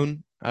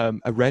town,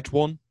 a red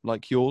one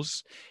like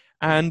yours.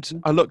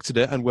 And I looked at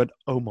it and went,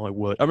 oh my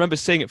word. I remember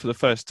seeing it for the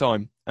first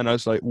time and I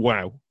was like,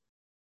 wow.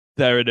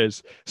 There it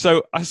is.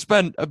 So I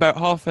spent about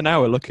half an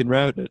hour looking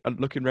around it.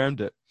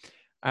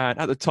 And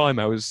at the time,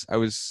 I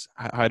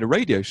had a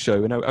radio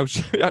show, and I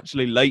was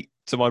actually late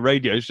to my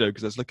radio show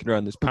because I was looking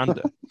around this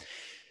Panda.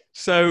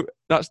 So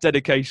that's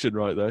dedication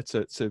right there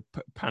to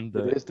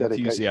Panda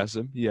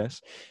enthusiasm.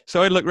 Yes.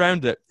 So I looked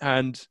around it,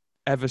 and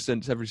ever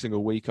since, every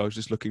single week, I was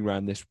just looking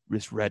around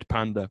this red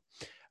Panda.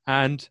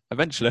 And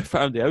eventually, I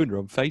found the owner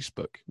on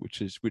Facebook,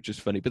 which is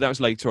funny. But that was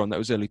later on. That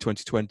was early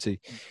 2020.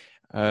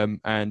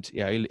 And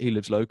yeah, he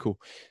lives local.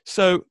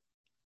 So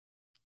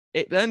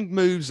it then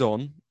moves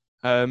on.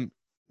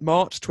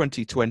 March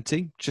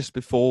 2020, just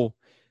before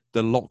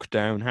the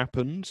lockdown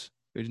happened.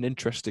 It was an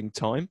interesting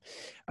time.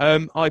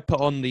 I put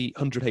on the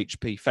 100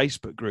 HP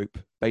Facebook group,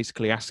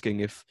 basically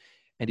asking if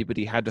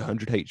anybody had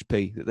 100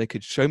 HP that they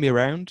could show me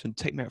around and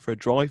take me out for a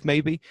drive,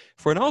 maybe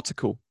for an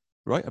article,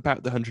 right,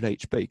 about the 100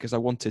 HP, because I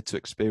wanted to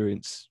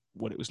experience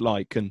what it was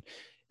like and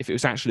if it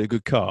was actually a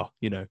good car,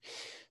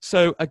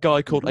 So a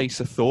guy called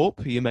Asa Thorpe,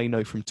 who you may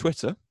know from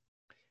Twitter,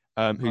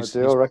 who's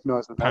I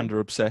recognise the Panda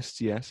obsessed,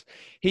 yes.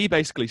 He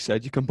basically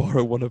said you can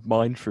borrow one of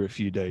mine for a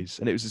few days,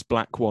 and it was this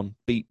black one,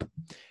 Beep,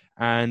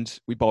 and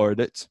we borrowed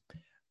it.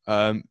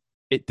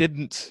 It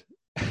didn't,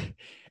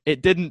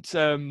 it didn't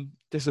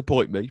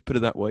disappoint me. Put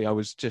it that way. I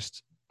was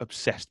just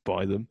obsessed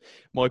by them.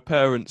 My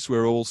parents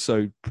were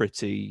also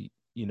pretty,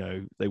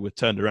 they were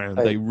turned around.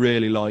 They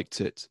really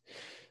liked it.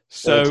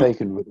 So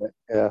taken with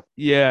it,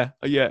 yeah.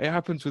 It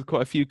happens with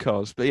quite a few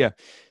cars, but yeah.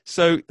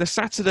 So the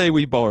Saturday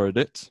we borrowed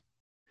it,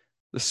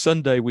 the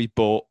Sunday we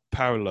bought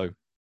Paolo.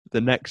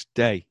 The next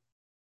day,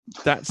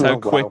 that's how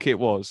quick it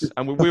was,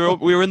 and we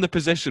were in the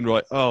position,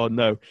 right? Oh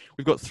no,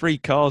 we've got 3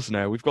 cars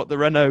now. We've got the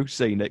Renault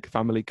Scenic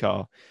family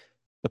car,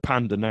 the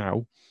Panda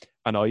now,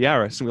 and our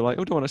Yaris, and we're like,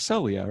 oh, don't want to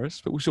sell the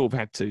Yaris, but we sort of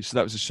had to, so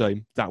that was a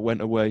shame. That went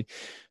away.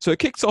 So it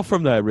kicked off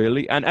from there,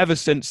 really, and ever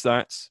since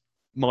that,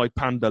 my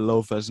Panda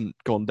love hasn't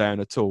gone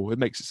down at all. It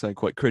makes it sound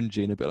quite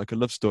cringy and a bit like a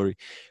love story.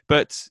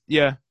 But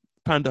yeah,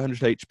 Panda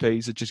 100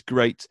 HPs are just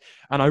great.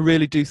 And I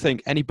really do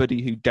think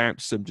anybody who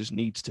doubts them just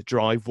needs to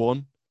drive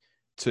one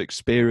to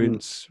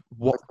experience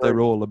what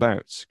they're all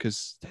about,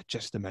 because they're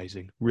just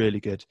amazing. Really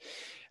good.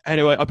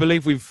 Anyway, I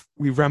believe we've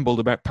rambled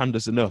about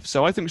Pandas enough.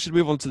 So I think we should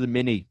move on to the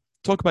Mini.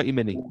 Talk about your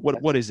Mini.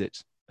 What is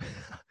it?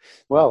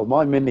 Well,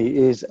 my Mini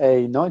is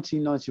a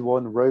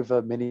 1991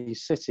 Rover Mini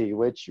City,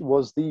 which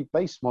was the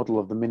base model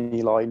of the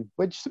Mini line,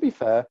 which, to be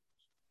fair,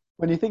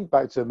 when you think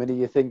back to a Mini,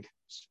 you think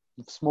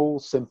small,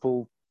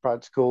 simple,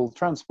 practical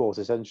transport,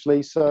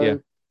 essentially. So,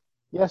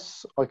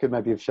 yes, I could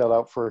maybe have shelled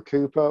out for a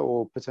Cooper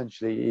or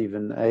potentially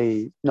even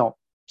a, not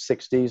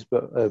 60s,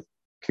 but a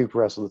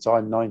Cooper S of the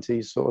time,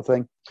 90s sort of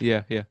thing.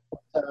 Yeah.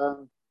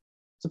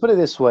 To put it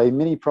this way,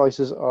 Mini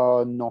prices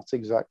are not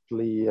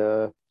exactly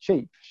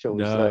cheap, shall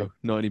we say. No,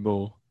 not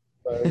anymore.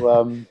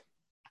 So,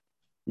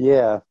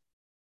 yeah,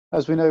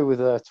 as we know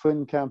with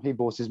Twin Cam, he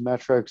bought his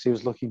Metro because he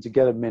was looking to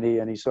get a Mini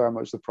and he saw how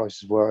much the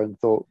prices were and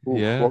thought,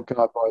 what can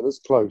I buy that's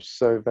close?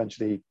 So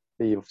eventually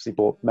he obviously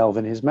bought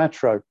Melvin his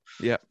Metro.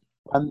 Yeah.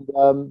 And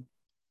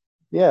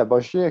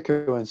by sheer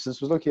coincidence,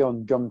 was looking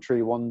on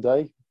Gumtree one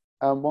day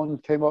and one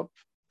came up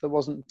that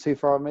wasn't too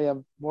far from me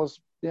and was,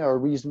 a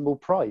reasonable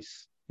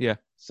price. Yeah.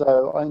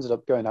 So I ended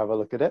up going to have a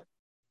look at it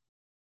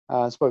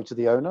and spoke to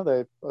the owner.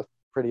 They're a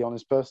pretty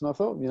honest person, I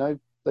thought.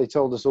 They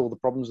told us all the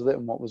problems with it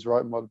and what was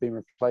right and what had been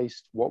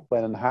replaced, what,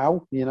 when, and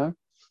how.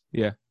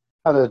 Yeah.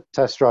 Had a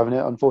test drive in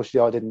it.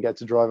 Unfortunately, I didn't get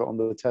to drive it on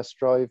the test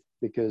drive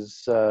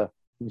because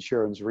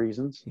insurance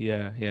reasons.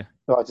 Yeah.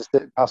 So I just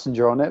sit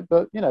passenger on it.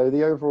 But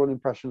the overall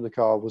impression of the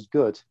car was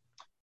good.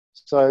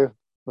 So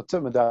I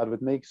took my dad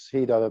with me because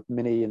he'd had a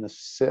Mini in the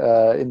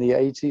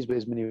 80s, but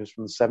his Mini was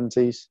from the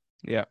 70s.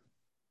 Yeah.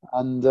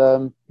 And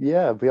we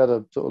had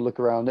a sort of look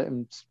around it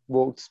and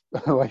walked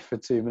away for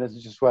 2 minutes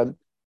and just went,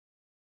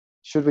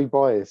 should we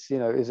buy it?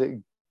 Is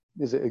it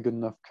a good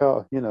enough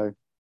car?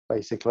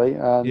 Basically.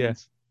 And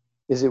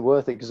is it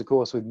worth it? Because of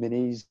course with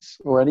Minis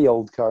or any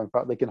old car, in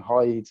fact, they can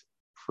hide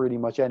pretty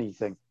much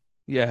anything.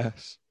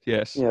 Yes.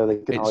 They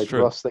can hide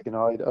rust, they can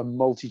hide a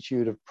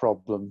multitude of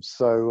problems.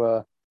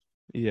 So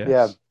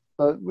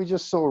but we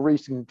just sort of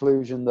reached the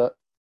conclusion that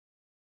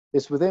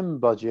it's within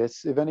budget.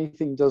 If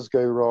anything does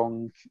go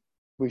wrong,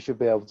 we should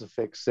be able to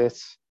fix it.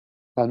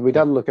 And we'd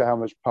Yeah. had a look at how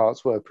much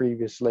parts were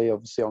previously,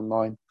 obviously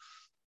online.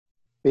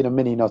 Been a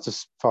Mini not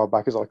as far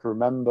back as I can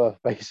remember,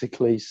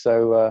 basically.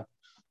 So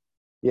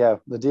yeah,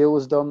 the deal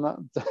was done that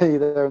day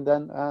there and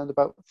then. And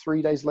about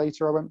 3 days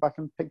later, I went back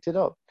and picked it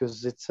up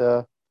because it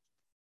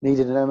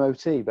needed an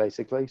MOT,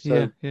 basically.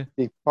 Yeah. So Yeah.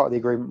 the part of the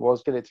agreement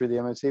was get it through the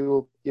MOT,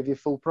 we'll give you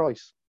full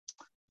price.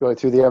 Got it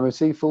through the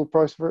MOT, full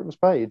price for it was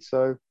paid.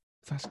 So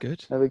That's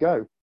good. there we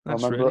go.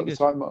 That's really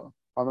good.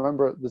 I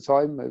remember at the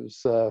time it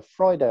was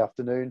Friday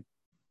afternoon.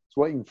 I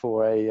was waiting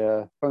for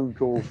a phone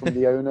call from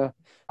the owner.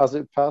 Has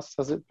it passed?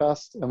 Has it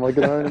passed? Am I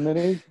going to own a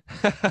Mini?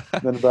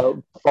 Then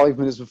about 5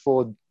 minutes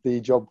before the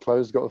job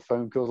closed, got a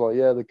phone call. I was like,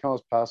 yeah, the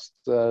car's passed.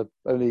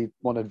 Only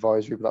one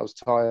advisory, but that was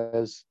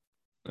tyres.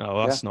 Oh,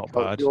 Yeah, that's not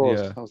car's bad.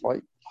 yours. Yeah. I was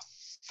like,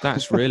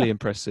 That's really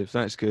impressive.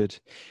 That's good.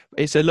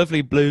 It's a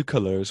lovely blue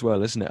color as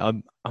well, isn't it?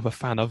 I'm a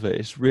fan of it.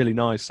 It's really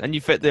nice, and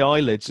you fit the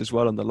eyelids as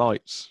well on the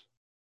lights.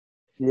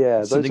 yeah,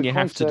 It's something you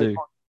have to do.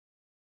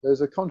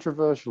 those are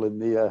controversial in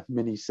the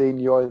Mini scene.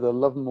 You either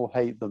love them or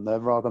hate them. They're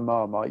rather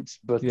marmites,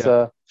 but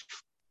Yeah,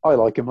 I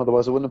like them.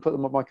 Otherwise, I wouldn't have put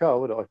them on my car,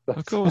 would I?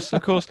 of course,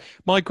 of course.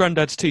 My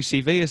granddad's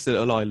 2CV has the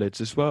little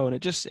eyelids as well, and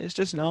it's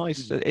just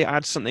nice. It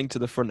adds something to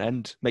the front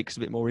end, makes it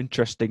a bit more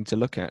interesting to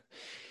look at.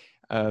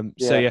 So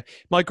Yeah. yeah,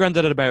 my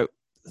granddad had about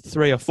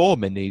 3 or 4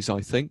 minis,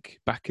 I think,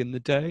 back in the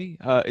day.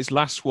 His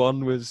last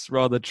one was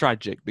rather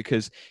tragic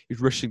because he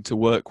was rushing to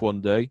work one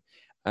day,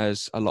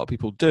 as a lot of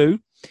people do,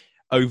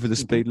 over the Mhm.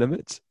 speed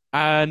limit,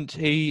 and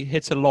he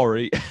hit a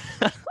lorry.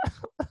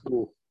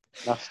 Ooh,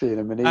 nasty in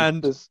a Mini.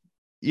 And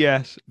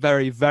yes,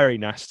 very, very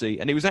nasty.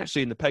 And it was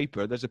actually in the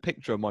paper. There's a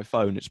picture on my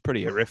phone. It's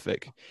pretty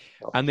horrific.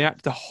 And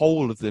the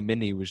whole of the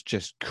Mini was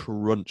just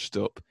crunched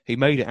up. He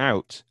made it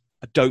out.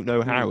 I don't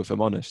know how, Mm. if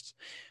I'm honest.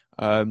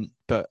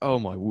 But oh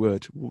my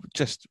word,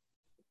 just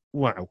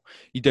wow.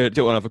 You don't want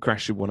to have a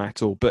crash with one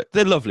at all. But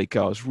they're lovely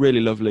cars,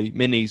 really lovely.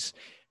 Minis,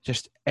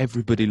 just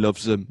everybody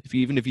loves them.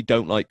 Even if you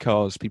don't like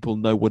cars, people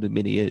know what a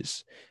Mini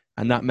is.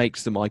 And that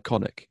makes them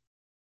iconic.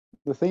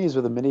 The thing is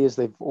with the Mini is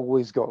they've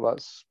always got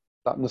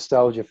that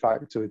nostalgia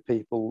factor with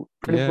people.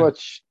 Pretty Yeah,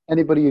 much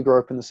anybody who grew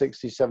up in the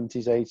 60s,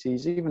 70s,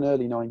 80s, even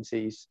early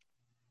 90s,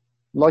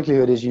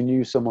 likelihood is you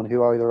knew someone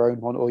who either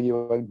owned one or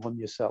you owned one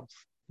yourself.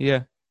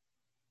 yeah.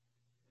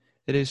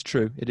 It is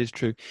true. It is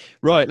true.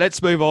 Right,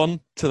 let's move on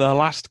to the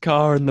last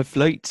car in the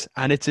fleet,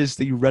 and it is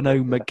the Renault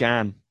Yeah.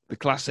 Megane, the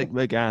classic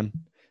Megane.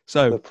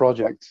 So, The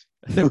project.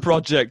 the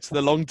project,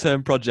 the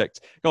long-term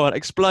project. Go on,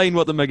 explain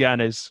what the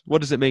Megane is. What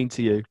does it mean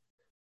to you?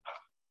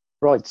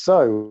 Right,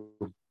 so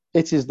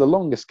it is the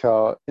longest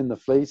car in the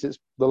fleet. It's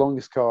the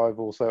longest car I've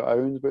also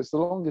owned, but it's the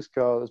longest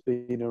car that's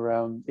been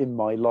around in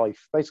my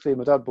life. Basically,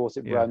 my dad bought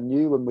it Yeah, brand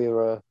new when we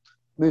were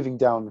moving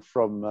down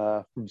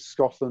from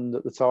Scotland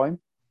at the time.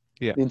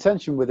 yeah, The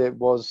intention with it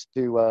was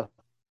to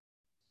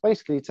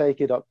basically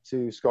take it up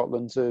to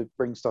Scotland to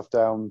bring stuff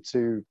down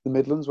to the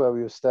Midlands where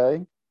we were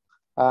staying,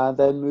 and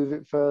then move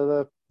it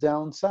further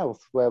down south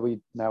where we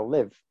now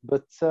live.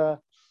 But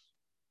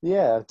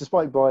yeah,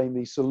 despite buying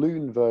the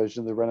saloon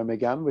version of the Renault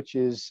Megane, which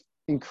is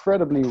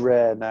incredibly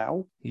rare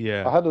now,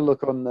 yeah. I had a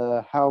look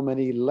on how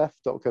many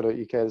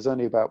left.co.uk. There's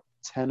only about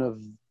 10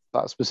 of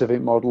that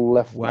specific model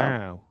left now.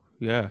 Wow.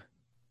 Yeah.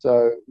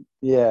 So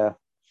yeah,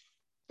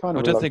 kind I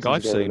of don't think reluctant to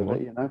I've get rid seen of it,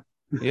 one. you know.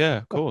 Yeah,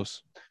 of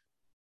course.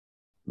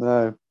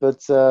 No,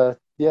 but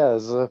yeah,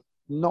 there's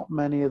not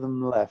many of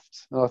them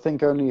left. And I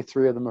think only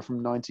three of them are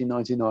from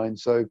 1999.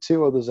 So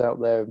two others out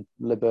there in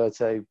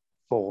Liberté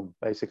form,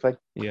 basically.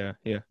 Yeah,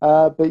 yeah,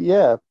 But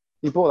yeah,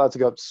 he bought that to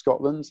go up to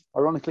Scotland.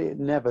 Ironically, it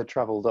never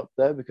travelled up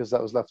there because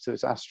that was left to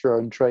its Astro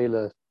and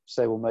trailer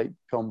stablemate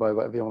combo,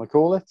 whatever you want to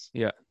call it.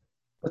 yeah,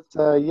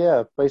 But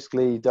yeah,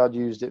 basically, Dad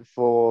used it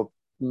for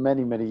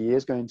many, many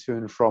years going to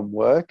and from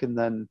work. And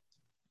then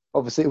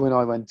obviously, when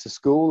I went to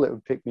school, it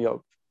would pick me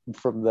up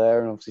from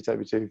there and obviously take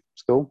me to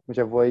school,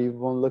 whichever way you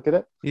want to look at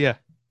it. yeah,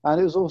 And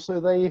it was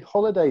also the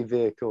holiday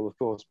vehicle, of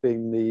course,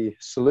 being the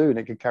saloon.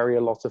 It could carry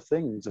a lot of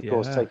things, of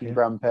course, yeah, taking yeah.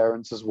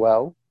 grandparents as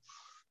well.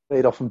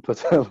 They'd often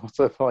put a lot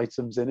of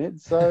items in it.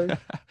 So,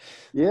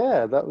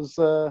 yeah, that was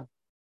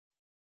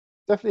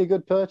definitely a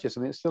good purchase.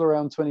 I mean, it's still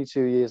around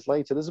 22 years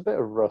later. There's a bit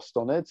of rust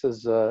on it,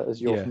 as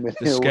you're Yeah, the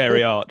familiar scary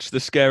with. arch, the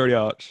scary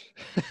arch.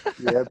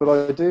 Yeah, but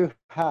I do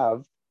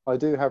have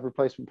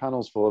replacement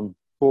panels for them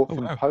bought Oh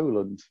from wow.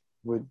 Poland.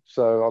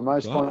 So I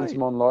managed to find Right.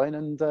 some online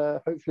and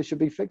hopefully should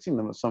be fixing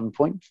them at some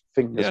point.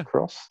 Fingers Yeah.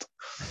 crossed.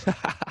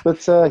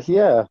 But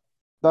yeah,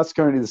 that's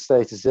currently the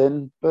status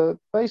in. But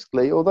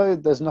basically, although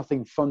there's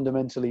nothing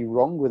fundamentally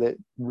wrong with it,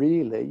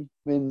 really,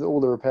 I mean,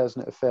 all the repairs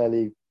in it are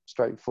fairly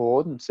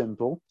straightforward and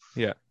simple,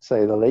 Yeah, to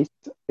say the least.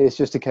 It's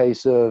just a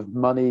case of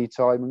money,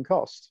 time, and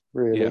cost, yeah.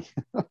 really.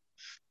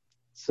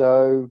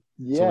 So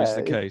It's always yeah,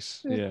 the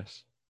case.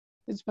 Yes.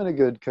 it's been a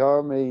good car.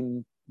 I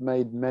mean,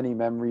 made many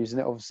memories in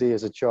it, obviously,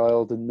 as a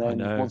child. And I then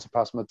know. once I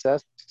passed my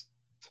test,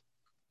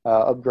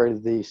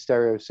 upgraded the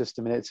stereo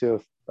system in it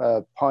to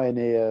a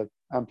Pioneer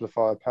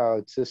amplifier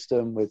powered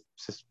system with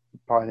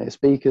Pioneer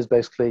speakers,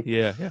 basically.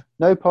 Yeah, yeah,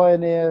 No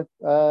Pioneer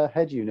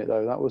head unit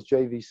though. That was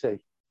JVC.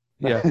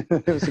 yeah,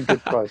 It was a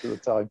good price at the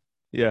time.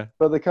 yeah.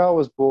 But the car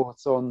was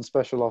bought on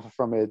special offer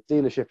from a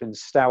dealership in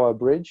Stour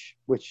Bridge,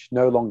 which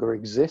no longer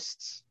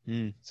exists.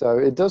 Mm, So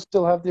it does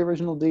still have the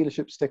original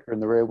dealership sticker in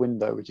the rear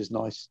window, which is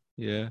nice.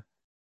 yeah.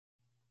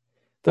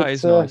 That But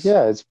is nice.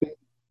 yeah, it's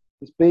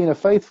been a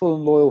faithful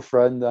and loyal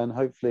friend, and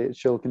hopefully it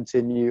shall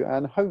continue.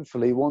 And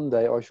hopefully one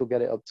day I shall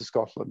get it up to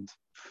Scotland,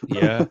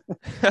 Yeah.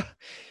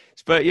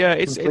 But yeah,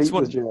 complete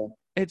the journey.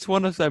 it's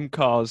one of them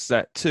cars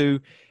that to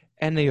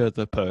any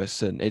other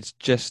person, it's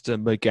just a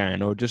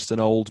Megane or just an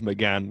old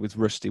Megane with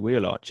rusty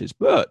wheel arches.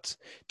 But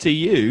to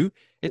you,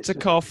 it's It's a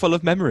just, car full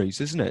of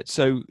memories, isn't it?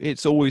 So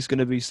it's always going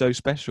to be so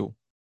special.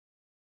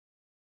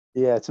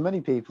 yeah, to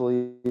many people,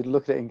 you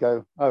look at it and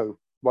go, "Oh,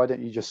 why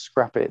don't you just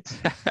scrap it?"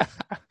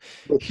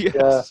 Which,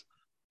 Yes.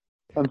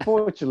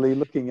 unfortunately,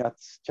 looking at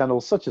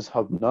channels such as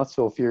Hub Nuts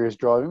or Furious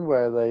Driving,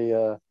 where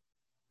they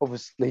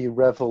obviously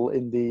revel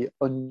in the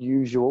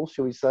unusual,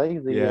 shall we say,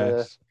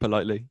 Yes.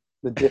 Politely.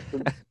 the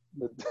different,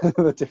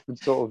 the different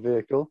sort of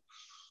vehicle.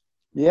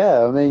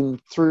 Yeah, I mean,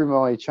 through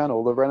my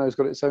channel, the Renault's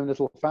got its own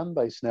little fan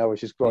base now,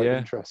 which is quite Yeah.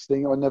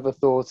 interesting. I never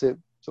thought it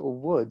sort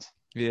of would.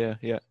 Yeah,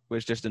 yeah. Well,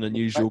 it's just an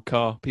unusual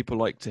car. People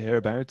like to hear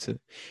about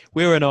it.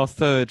 We're in our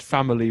third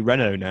family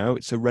Renault now.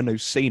 It's a Renault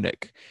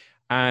Scenic.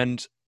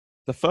 And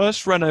the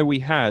first Renault we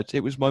had,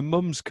 it was my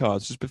mum's car.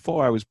 This was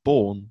before I was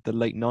born, the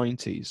late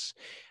 90s.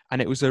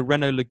 And it was a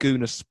Renault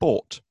Laguna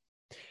Sport.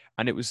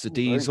 And it was the Oh,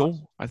 very nice.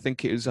 diesel. I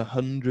think it was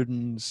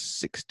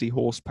 160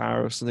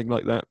 horsepower or something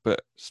like that,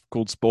 but it's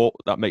called Sport.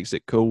 That makes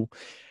it cool.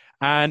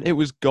 And it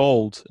was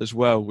gold as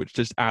well, which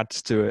just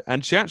adds to it.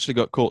 And she actually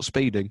got caught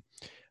speeding.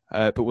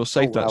 But we'll Oh,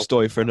 save that wow.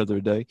 story for another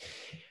day.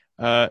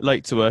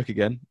 Late to work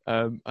again,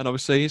 and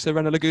obviously it's a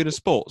Renault Laguna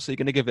Sport, so you're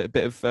going to give it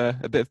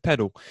a bit of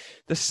pedal.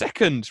 The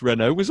second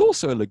Renault was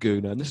also a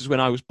Laguna, and this is when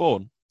I was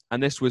born,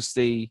 and this was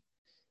the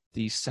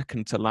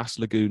second to last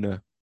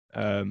Laguna.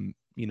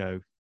 You know,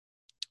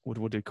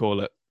 what do you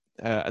call it?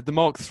 The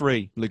Mark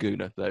III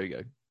Laguna. There we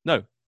go.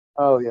 No,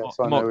 Oh, yes,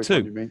 the I know Mark which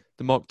one Two, you mean.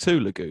 the Mark II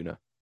Laguna.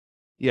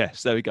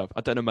 Yes, there we go.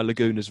 I don't know my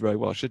Lagunas very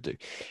well. I should do.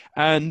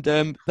 And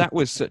that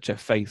was such a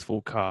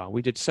faithful car.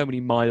 We did so many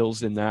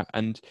miles in that.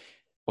 And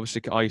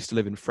obviously, I used to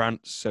live in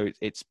France. So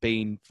it's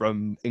been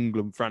from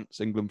England, France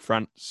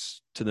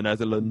to the Hmm.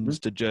 Netherlands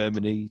to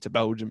Germany to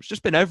Belgium. It's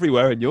just been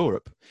everywhere in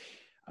Europe.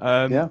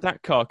 Yeah,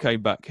 That car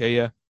came back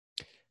here,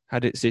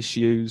 had its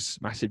issues,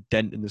 massive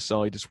dent in the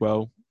side as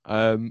well.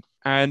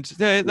 And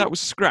there, that was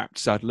scrapped,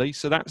 sadly.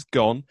 So that's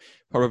gone.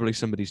 Probably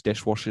somebody's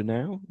dishwasher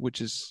now,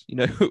 which is,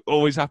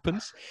 always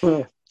happens. it's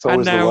And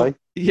always the now, way.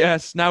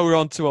 yes, now we're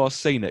on to our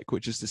Scenic,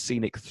 which is the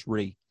Scenic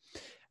 3.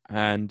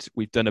 And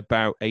we've done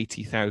about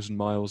 80,000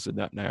 miles in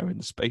that now in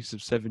the space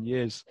of 7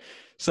 years.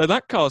 So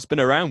that car's been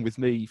around with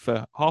me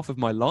for half of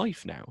my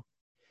life now.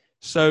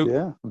 So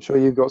Yeah, I'm sure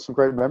you've got some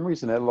great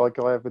memories in it, like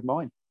I have with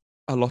mine.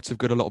 a lot of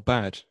good, a lot of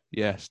bad.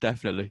 Yes,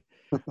 definitely.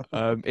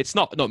 It's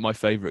not my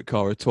favourite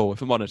car at all.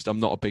 If I'm honest, I'm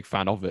not a big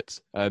fan of it.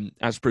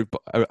 As proved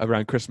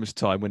around Christmas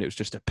time when it was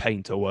just a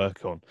pain to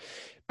work on.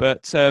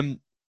 But in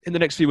the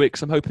next few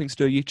weeks, I'm hoping to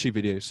do a YouTube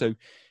video. So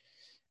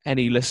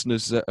any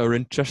listeners that are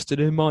interested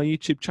in my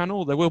YouTube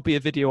channel, there will be a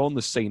video on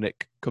the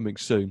Scenic coming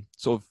soon.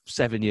 Sort of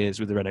 7 years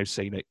with the Renault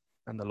Scenic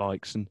and the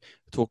likes, and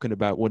talking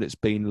about what it's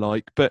been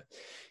like. But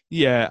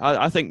yeah,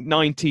 I think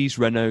 90s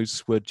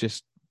Renaults were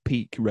just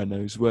peak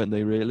Renaults, weren't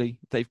they? Really,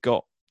 they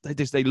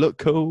look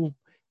cool,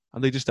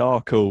 and they just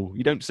are cool.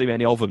 You don't see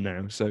many of them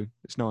now, so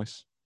it's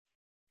nice.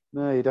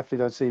 No, you definitely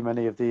don't see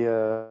many of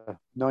the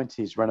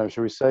 90s Renault,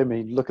 shall we say. I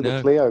mean, look at the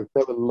No, Clio.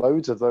 There were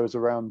loads of those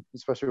around,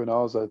 especially when I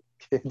was a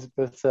kid.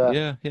 But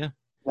yeah, yeah.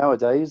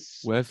 nowadays,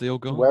 Where have they all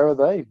gone? where are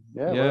they?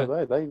 Yeah, where Yeah,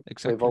 are they? They've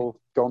exactly. all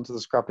gone to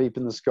the scrap heap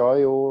in the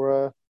sky,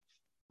 or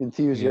Yeah,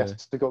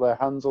 enthusiasts have got their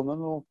hands on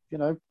them, or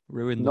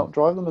ruin them. not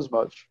drive them as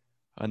much.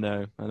 I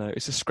know, I know.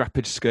 It's a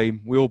scrappage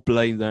scheme. We all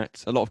blame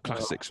that. A lot of Uh,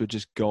 classics were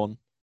just gone.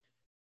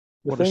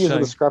 the What a thing is with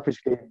the shame.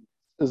 scrappage game,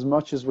 as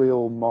much as we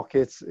all mock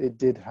it, it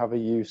did have a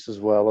use as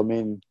well. I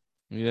mean,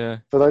 Yeah,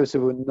 for those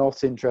who were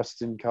not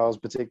interested in cars,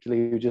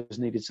 particularly who just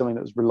needed something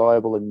that was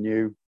reliable and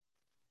new,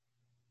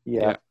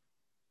 yeah, yeah.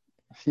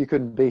 you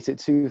couldn't beat it.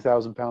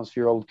 £2,000 for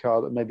your old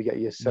car that maybe get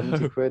you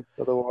 70 No, quid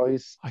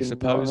otherwise. I Do you know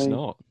what I suppose mean?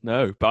 not.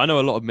 No, but I know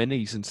a lot of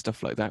minis and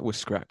stuff like that were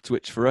scrapped,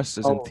 which for us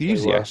as Oh, they were.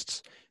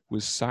 enthusiasts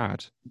was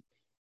sad. I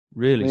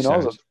Really mean,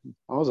 sad.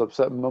 I was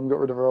upset. Mum got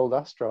rid of her old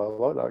Astra. I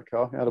like that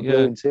car. It had a blue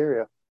Yeah,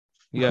 interior.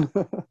 yeah.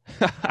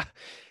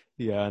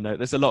 Yeah, I know.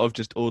 There's a lot of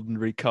just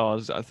ordinary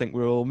cars that I think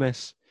we'll all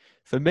miss.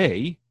 For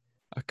me,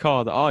 a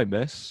car that I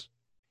miss,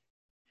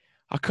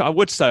 I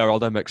would say our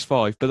old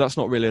MX-5, but that's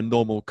not really a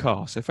normal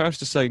car. So if I was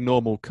to say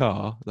normal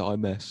car that I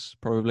miss,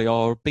 probably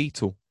our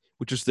Beetle,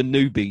 which is the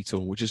new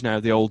Beetle, which is now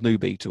the old new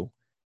Beetle,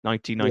 The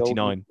old,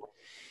 1999,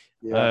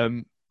 yeah.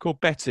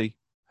 called Betty,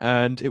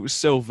 and it was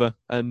silver,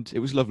 and it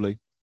was lovely.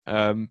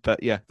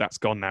 But yeah, that's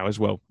gone now as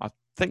well. I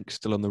think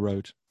still on the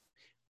road,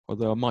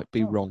 although I might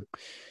be Oh, wrong.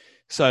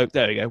 So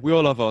there we go. We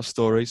all have our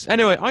stories.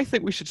 Anyway, I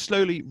think we should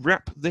slowly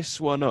wrap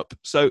this one up.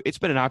 So it's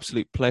been an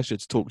absolute pleasure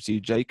to talk to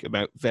you, Jake,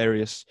 about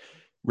various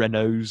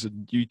Renaults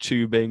and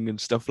YouTubing and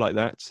stuff like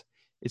that.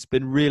 It's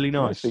been really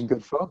nice. Yeah, it's been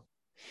good fun.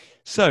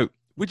 So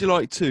would you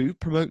like to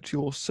promote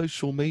your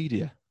social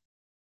media?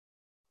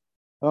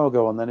 Oh,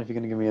 go on then, if you're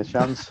going to give me a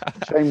chance.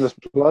 Shameless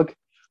plug.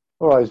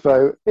 All right,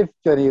 so if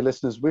any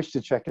listeners wish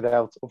to check it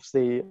out,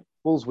 obviously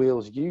Wulls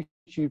Wheels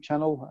YouTube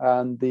channel,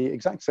 and the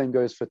exact same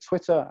goes for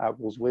Twitter at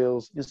Wulls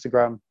Wheels,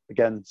 Instagram,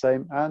 again,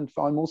 same, and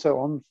I'm also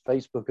on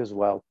Facebook as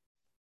well.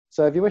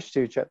 So if you wish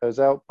to check those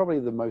out, probably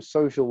the most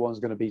social one is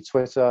going to be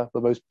Twitter,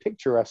 the most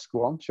picturesque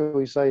one, shall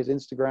we say, is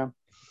Instagram,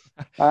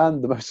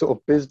 and the most sort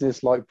of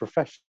business-like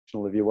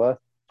professional, if you were,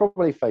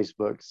 probably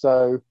Facebook.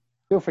 So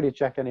feel free to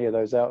check any of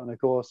those out, and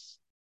of course,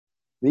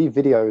 the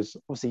videos,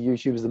 obviously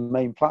YouTube is the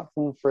main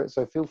platform for it,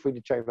 so feel free to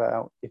check that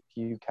out if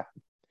you can.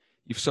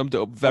 You've summed it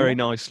up very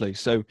nicely.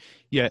 So,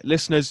 yeah,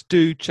 listeners,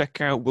 do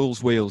check out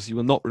Wulls Wheels. You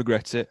will not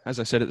regret it. As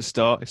I said at the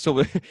start, it's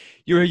sort of,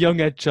 you're a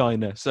young Ed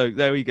China. So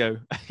there we go.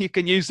 You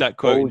can use that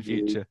quote in the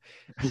future.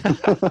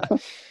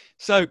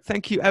 So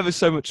thank you ever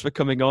so much for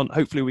coming on.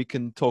 Hopefully we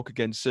can talk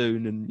again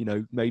soon and, you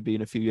know, maybe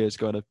in a few years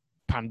go on a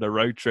Panda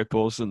road trip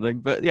or something.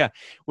 But, yeah,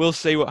 we'll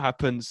see what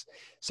happens.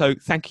 So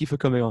thank you for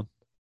coming on.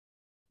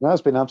 No,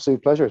 it's been an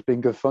absolute pleasure. It's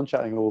been good fun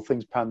chatting all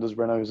things Pandas,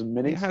 Renaults and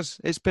Minis. It has.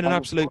 It's been an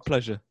absolute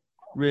pleasure.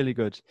 Really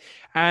good.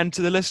 And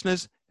to the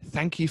listeners,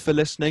 thank you for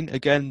listening.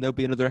 Again, there'll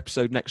be another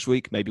episode next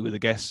week, maybe with a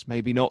guest,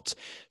 maybe not.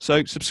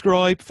 So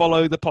subscribe,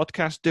 follow the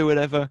podcast, do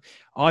whatever.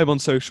 I'm on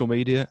social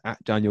media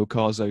at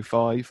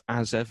DanielCarzo5,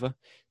 as ever,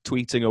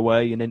 tweeting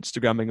away and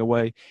Instagramming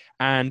away.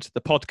 And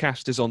the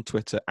podcast is on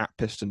Twitter at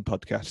Piston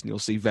Podcast, and you'll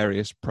see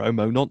various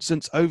promo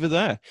nonsense over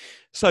there.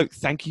 So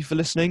thank you for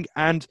listening.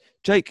 And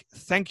Jake,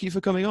 thank you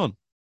for coming on.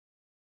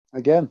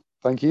 Again,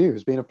 thank you.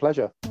 It's been a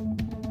pleasure.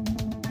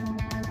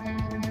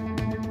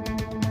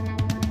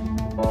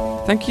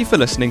 Thank you for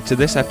listening to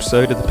this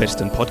episode of the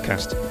Piston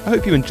Podcast. I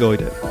hope you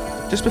enjoyed it.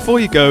 Just before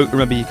you go,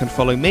 remember you can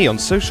follow me on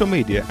social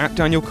media at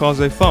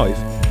DanielCarzo5,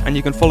 and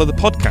you can follow the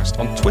podcast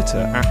on Twitter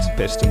at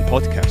Piston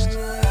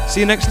Podcast. See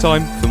you next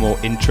time for more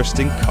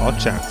interesting car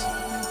chat.